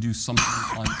want you to do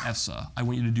something on ESSA. I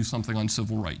want you to do something on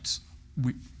civil rights.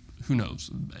 Who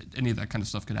knows? Any of that kind of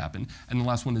stuff could happen. And the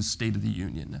last one is State of the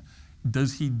Union.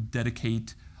 Does he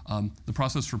dedicate the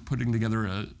process for putting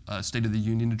together a State of the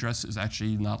Union address is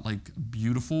actually not like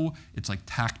beautiful, it's like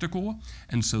tactical.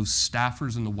 And so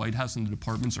staffers in the White House and the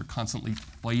departments are constantly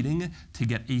fighting to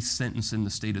get a sentence in the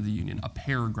State of the Union, a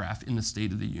paragraph in the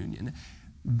State of the Union.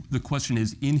 The question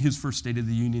is, in his first State of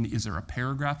the Union, is there a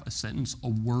paragraph, a sentence, a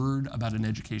word about an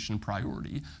education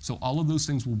priority? So all of those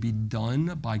things will be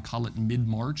done by, call it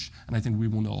mid-March, and I think we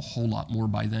will know a whole lot more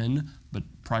by then. But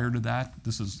prior to that,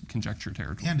 this is conjecture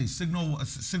territory. Andy, signal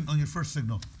on your first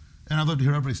signal, and I'd love to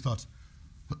hear everybody's thoughts.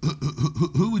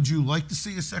 Who would you like to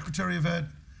see as Secretary of Ed,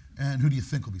 and who do you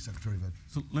think will be Secretary of Ed?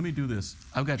 So let me do this.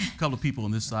 I've got a couple of people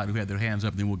on this side who had their hands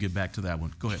up, and then we'll get back to that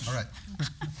one. Go ahead. All right.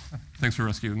 Thanks for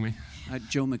rescuing me.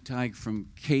 Joe McTighe from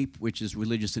CAPE, which is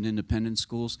Religious and Independent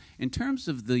Schools. In terms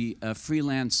of the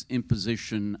freelance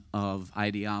imposition of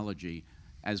ideology,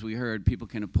 as we heard, people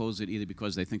can oppose it either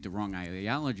because they think the wrong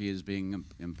ideology is being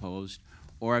imposed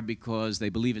or because they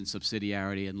believe in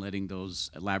subsidiarity and letting those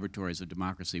laboratories of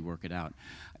democracy work it out.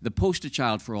 The poster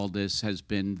child for all this has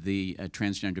been the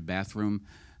transgender bathroom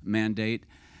mandate.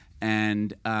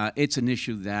 And it's an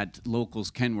issue that locals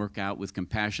can work out with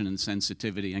compassion and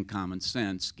sensitivity and common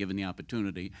sense, given the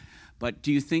opportunity. But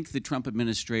do you think the Trump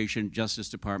administration, Justice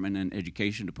Department, and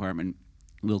Education Department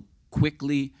will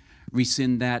quickly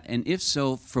rescind that? And if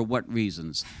so, for what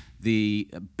reasons? The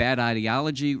bad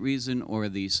ideology reason or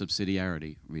the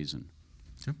subsidiarity reason?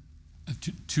 Sure. I have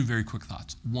two very quick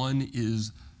thoughts. One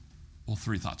is, well,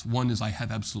 3 thoughts. One is I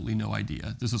have absolutely no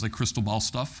idea. This is like crystal ball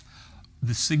stuff.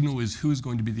 The signal is who is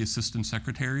going to be the assistant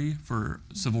secretary for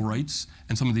civil rights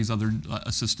and some of these other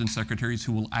assistant secretaries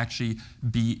who will actually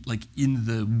be like in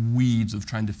the weeds of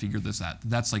trying to figure this out.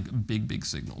 That's like a big, big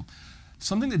signal.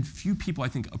 Something that few people I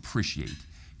think appreciate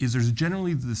is there's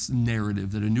generally this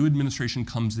narrative that a new administration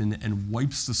comes in and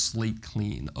wipes the slate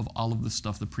clean of all of the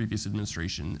stuff the previous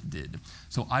administration did.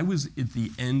 So I was at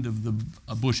the end of the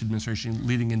Bush administration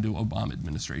leading into Obama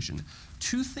administration.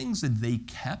 2 things that they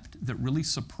kept that really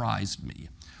surprised me.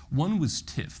 One was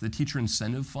TIF, the Teacher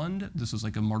Incentive Fund. This was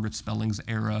like a Margaret Spellings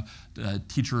era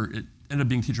it ended up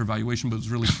being teacher evaluation, but it was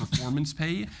really performance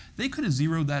pay. They could have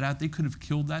zeroed that out, they could have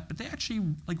killed that, but they actually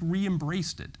like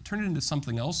re-embraced it, turned it into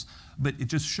something else, but it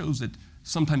just shows that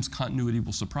sometimes continuity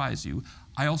will surprise you.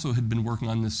 I also had been working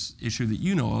on this issue that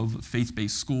you know of,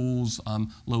 faith-based schools,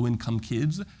 low-income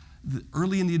kids.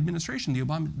 Early in the administration, the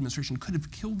Obama administration could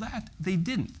have killed that. They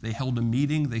didn't. They held a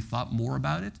meeting, they thought more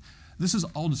about it. This is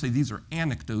all to say these are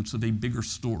anecdotes of a bigger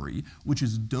story, which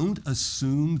is don't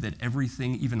assume that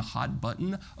everything, even hot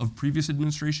button, of previous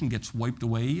administration gets wiped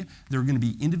away. There are going to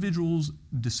be individual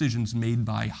decisions made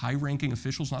by high-ranking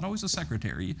officials, not always a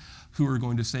secretary, who are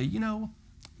going to say, you know,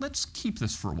 let's keep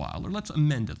this for a while, or let's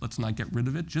amend it, let's not get rid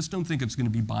of it. Just don't think it's going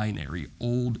to be binary,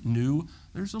 old, new.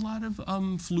 There's a lot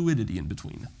of fluidity in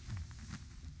between.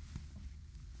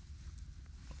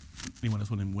 Anyone else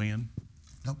want to weigh in?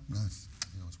 Nope, no, it's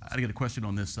I get a question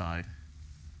on this side.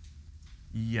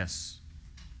 Yes.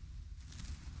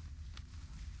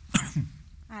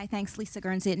 Hi, thanks. Lisa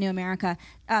Guernsey at New America.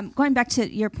 Going back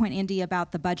to your point, Andy,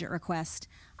 about the budget request,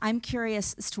 I'm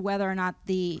curious as to whether or not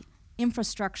the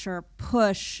infrastructure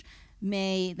push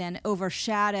may then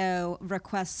overshadow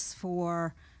requests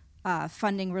for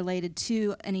funding related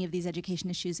to any of these education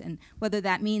issues, and whether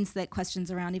that means that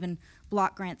questions around even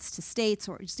block grants to states,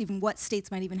 or just even what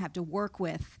states might even have to work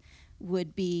with,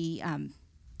 would be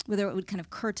whether it would kind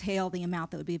of curtail the amount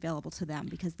that would be available to them,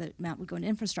 because the amount would go into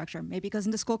infrastructure. Maybe it goes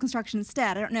into school construction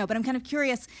instead. I don't know, but I'm kind of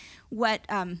curious what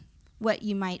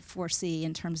you might foresee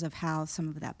in terms of how some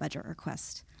of that budget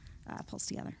request pulls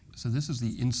together. So this is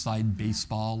the inside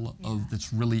baseball of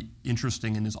that's really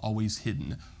interesting and is always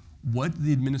hidden. What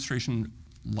the administration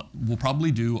will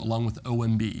probably do, along with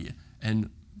OMB, and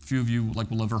few of you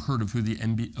will ever heard of who the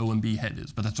OMB head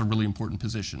is, but that's a really important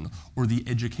position, or the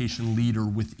education leader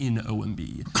within OMB.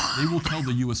 They will tell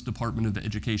the U.S. Department of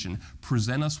Education,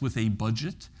 present us with a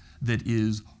budget that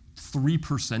is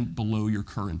 3% below your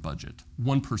current budget,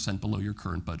 1% below your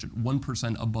current budget,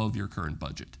 1% above your current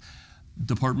budget.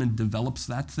 Department develops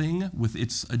that thing with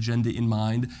its agenda in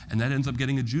mind, and that ends up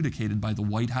getting adjudicated by the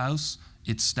White House,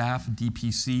 its staff,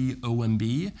 DPC,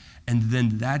 OMB, and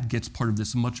then that gets part of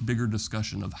this much bigger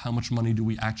discussion of how much money do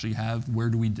we actually have, where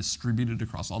do we distribute it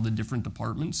across all the different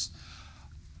departments.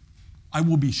 I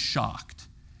will be shocked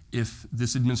if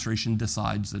this administration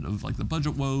decides that of the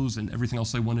budget woes and everything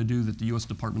else they want to do, that the U.S.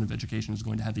 Department of Education is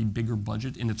going to have a bigger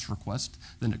budget in its request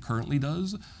than it currently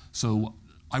does. So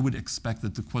I would expect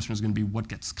that the question is going to be what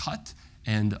gets cut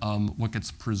and what gets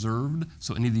preserved.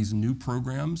 So any of these new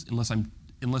programs,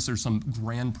 unless there's some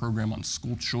grand program on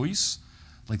school choice,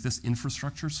 like this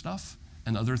infrastructure stuff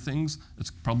and other things,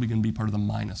 it's probably going to be part of the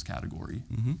minus category.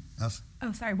 Mm-hmm. Yes.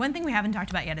 Oh, sorry. One thing we haven't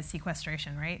talked about yet is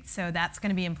sequestration, right? So that's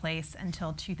going to be in place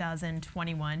until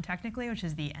 2021, technically, which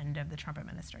is the end of the Trump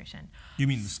administration. You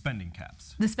mean the spending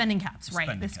caps? The spending caps,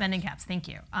 right? The spending caps. Thank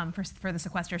you for the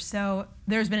sequester. So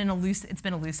it's been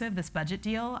elusive, this budget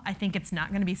deal. I think it's not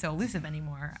going to be so elusive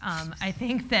anymore. I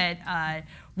think that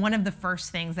one of the first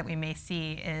things that we may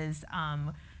see is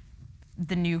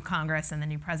the new Congress and the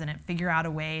new president figure out a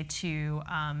way to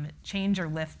change or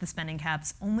lift the spending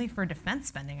caps only for defense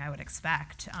spending, I would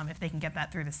expect, if they can get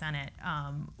that through the Senate,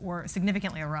 or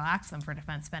significantly relax them for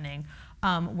defense spending,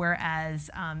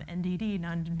 whereas NDD,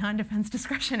 non-defense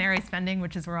discretionary spending,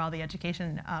 which is where all the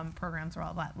education programs, where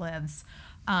all that lives,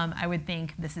 I would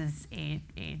think this is a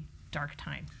dark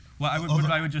time. Well,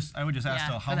 I would just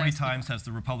ask, though, how many times has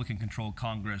the Republican-controlled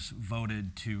Congress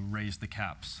voted to raise the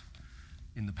caps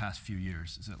in the past few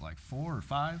years? Is it like 4 or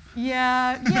 5?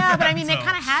 Yeah, but I mean, they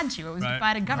kind of had to. It was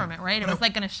divided government, right? It was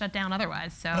going to shut down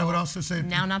otherwise. So I would also say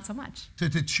now not so much. To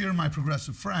cheer my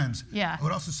progressive friends, yeah. I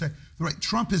would also say,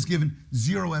 Trump has given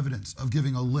zero evidence of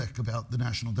giving a lick about the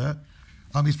national debt.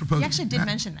 He's proposed. He actually did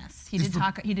mention this. He did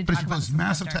talk. He did but talk he's proposed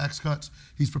massive tax cuts.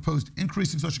 He's proposed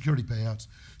increasing Social Security payouts.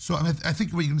 So I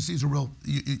think what you're going to see is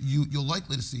you're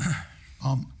likely to see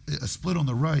a split on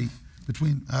the right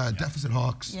between deficit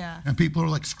hawks and people who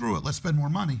are like, screw it, let's spend more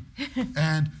money.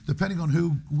 And depending on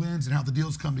who wins and how the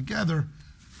deals come together,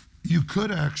 you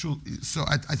could actually. So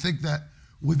I think that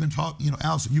we've been talking.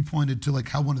 Allison, you pointed to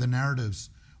how one of the narratives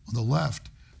on the left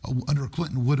under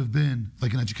Clinton would have been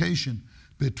in education,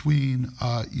 between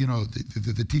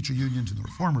the teacher unions and the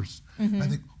reformers. Mm-hmm. I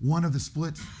think one of the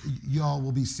splits y'all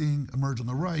will be seeing emerge on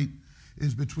the right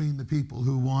is between the people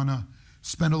who want to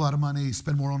spend a lot of money,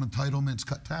 spend more on entitlements,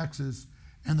 cut taxes,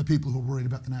 and the people who are worried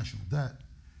about the national debt.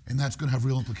 And that's going to have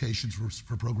real implications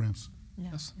for programs.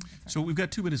 Yes. So we've got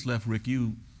 2 minutes left. Rick,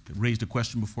 you raised a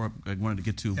question before I wanted to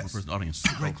get to for the audience.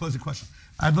 Great closing question.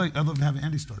 I'd love to have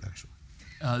Andy start, actually.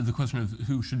 The question of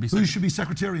who should be secretary? Who should be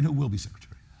secretary and who will be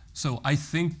secretary? So I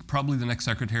think probably the next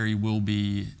secretary will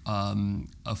be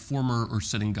a former or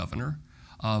sitting governor,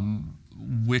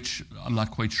 which I'm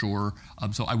not quite sure.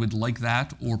 So I would like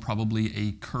that, or probably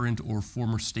a current or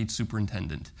former state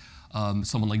superintendent.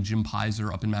 Someone like Jim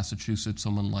Pizer up in Massachusetts,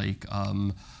 someone like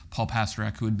Paul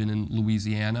Pastorak, who had been in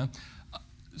Louisiana.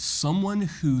 Someone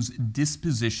whose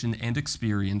disposition and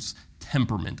experience,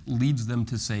 temperament, leads them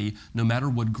to say, no matter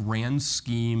what grand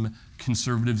scheme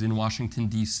conservatives in Washington,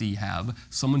 D.C. have,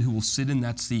 someone who will sit in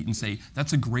that seat and say,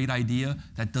 that's a great idea,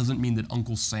 that doesn't mean that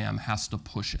Uncle Sam has to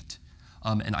push it.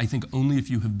 And I think only if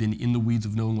you have been in the weeds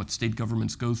of knowing what state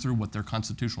governments go through, what their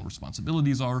constitutional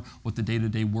responsibilities are, what the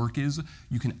day-to-day work is,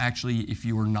 you can actually, if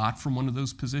you are not from one of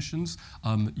those positions,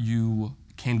 you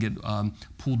can get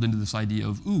pulled into this idea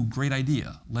of, ooh, great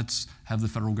idea, let's have the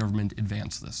federal government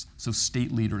advance this. So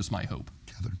state leader is my hope.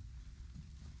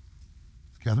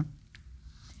 Catherine?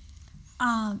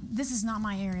 This is not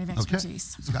my area of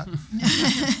expertise. Okay. Scott?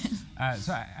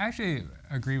 So I actually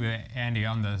agree with Andy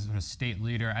on the sort of state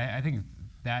leader. I think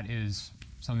that is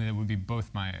something that would be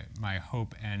both my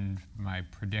hope and my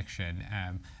prediction.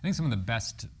 I think some of the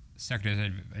best secretaries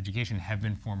of education have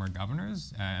been former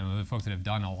governors, and the folks that have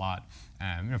done a lot,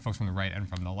 folks from the right and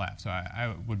from the left. So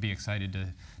I would be excited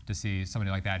to see somebody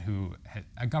like that,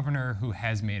 a governor who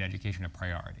has made education a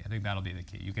priority. I think that'll be the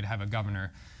key. You could have a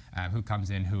governor who comes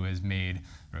in who has made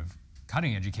sort of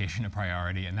cutting education a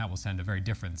priority, and that will send a very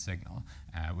different signal,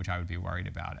 which I would be worried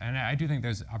about. And I do think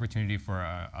there's opportunity for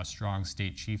a strong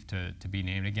state chief to be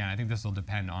named. Again, I think this will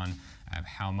depend on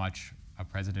how much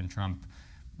President Trump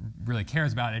really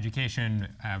cares about education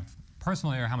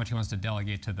personally, or how much he wants to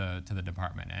delegate to the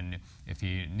department. And if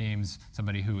he names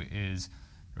somebody who is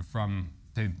from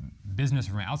the business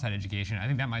from outside education, I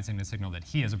think that might send a signal that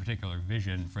he has a particular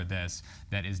vision for this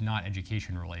that is not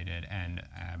education related. And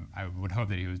I would hope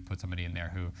that he would put somebody in there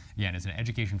who, again, is an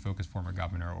education-focused former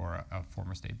governor or a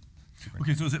former state superintendent.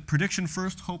 Okay, so is it prediction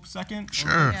first, hope second?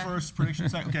 Sure. First, prediction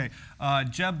second. Okay,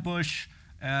 Jeb Bush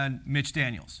and Mitch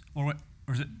Daniels, or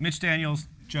is it Mitch Daniels,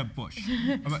 Jeb Bush?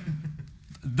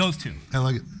 Those two. I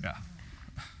like it. Yeah.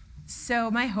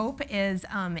 So my hope is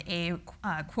a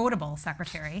quotable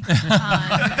secretary.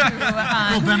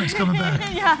 Will Bennett's coming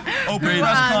back. Yeah. Open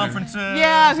press conferences.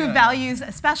 Yeah, who values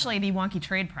especially the wonky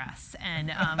trade press and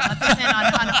lets us in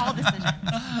on all decisions.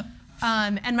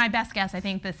 And my best guess, I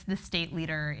think this state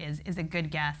leader is a good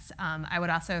guess. I would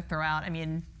also throw out,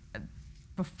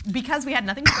 because we had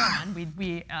nothing to go on,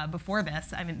 we before this,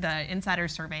 the insider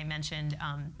survey mentioned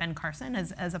Ben Carson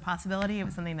as a possibility. It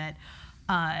was something that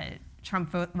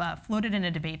Trump floated in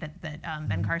a debate that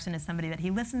Ben Carson is somebody that he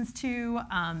listens to.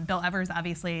 Bill Evers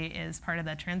obviously is part of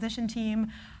the transition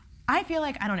team. I feel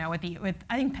like, I don't know, I think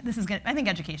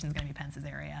education is going to be Pence's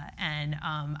area, and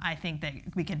I think that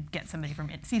we could get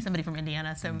see somebody from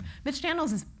Indiana. So Mitch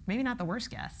Daniels is maybe not the worst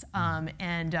guess,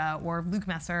 or Luke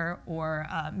Messer, or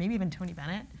maybe even Tony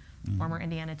Bennett, former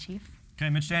Indiana chief. Okay,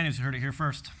 Mitch Daniels, you heard it here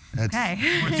first. Okay.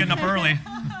 We're getting up early.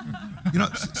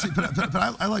 But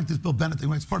I like this Bill Bennett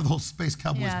thing. It's part of the whole Space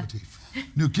Cowboys motif.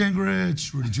 Newt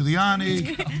Gingrich, Rudy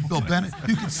Giuliani, Bill Bennett.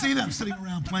 You can see them sitting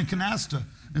around playing canasta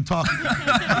and talking.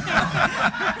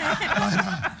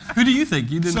 Who do you think?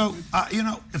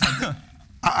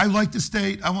 I like the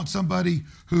state. I want somebody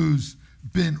who's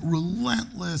been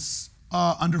relentless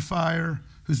under fire,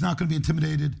 who's not going to be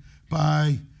intimidated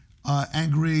by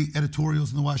angry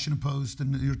editorials in the Washington Post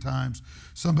and the New York Times.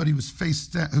 Somebody who's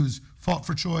fought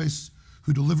for choice,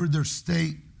 who delivered their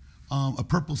state, a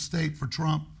purple state for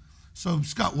Trump. So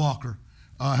Scott Walker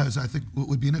I think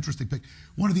would be an interesting pick.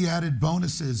 One of the added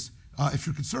bonuses, if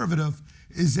you're conservative,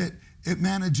 is that it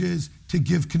manages to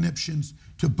give conniptions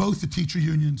to both the teacher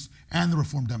unions and the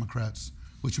Reform Democrats,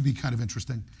 which would be kind of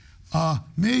interesting.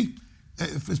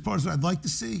 As far as what I'd like to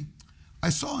see, I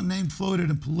saw a name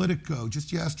floated in Politico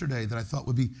just yesterday that I thought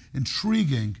would be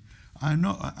intriguing. I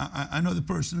know the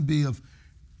person to be of,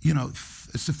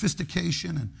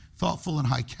 sophistication and thoughtful and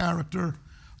high character.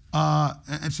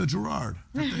 And so Gerard,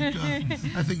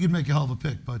 I think you'd make a hell of a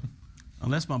pick, but.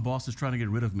 Unless my boss is trying to get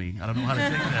rid of me, I don't know how to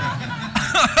take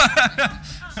that.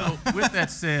 So with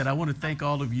that said, I want to thank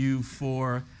all of you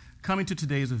for coming to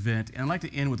today's event. And I'd like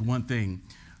to end with one thing.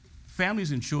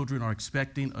 Families and children are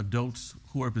expecting adults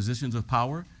who are in positions of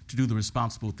power to do the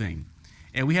responsible thing.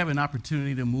 And we have an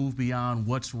opportunity to move beyond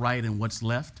what's right and what's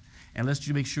left, and let's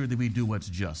make sure that we do what's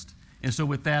just. And so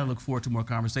with that, I look forward to more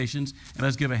conversations, and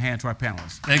let's give a hand to our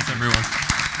panelists. Thanks, everyone.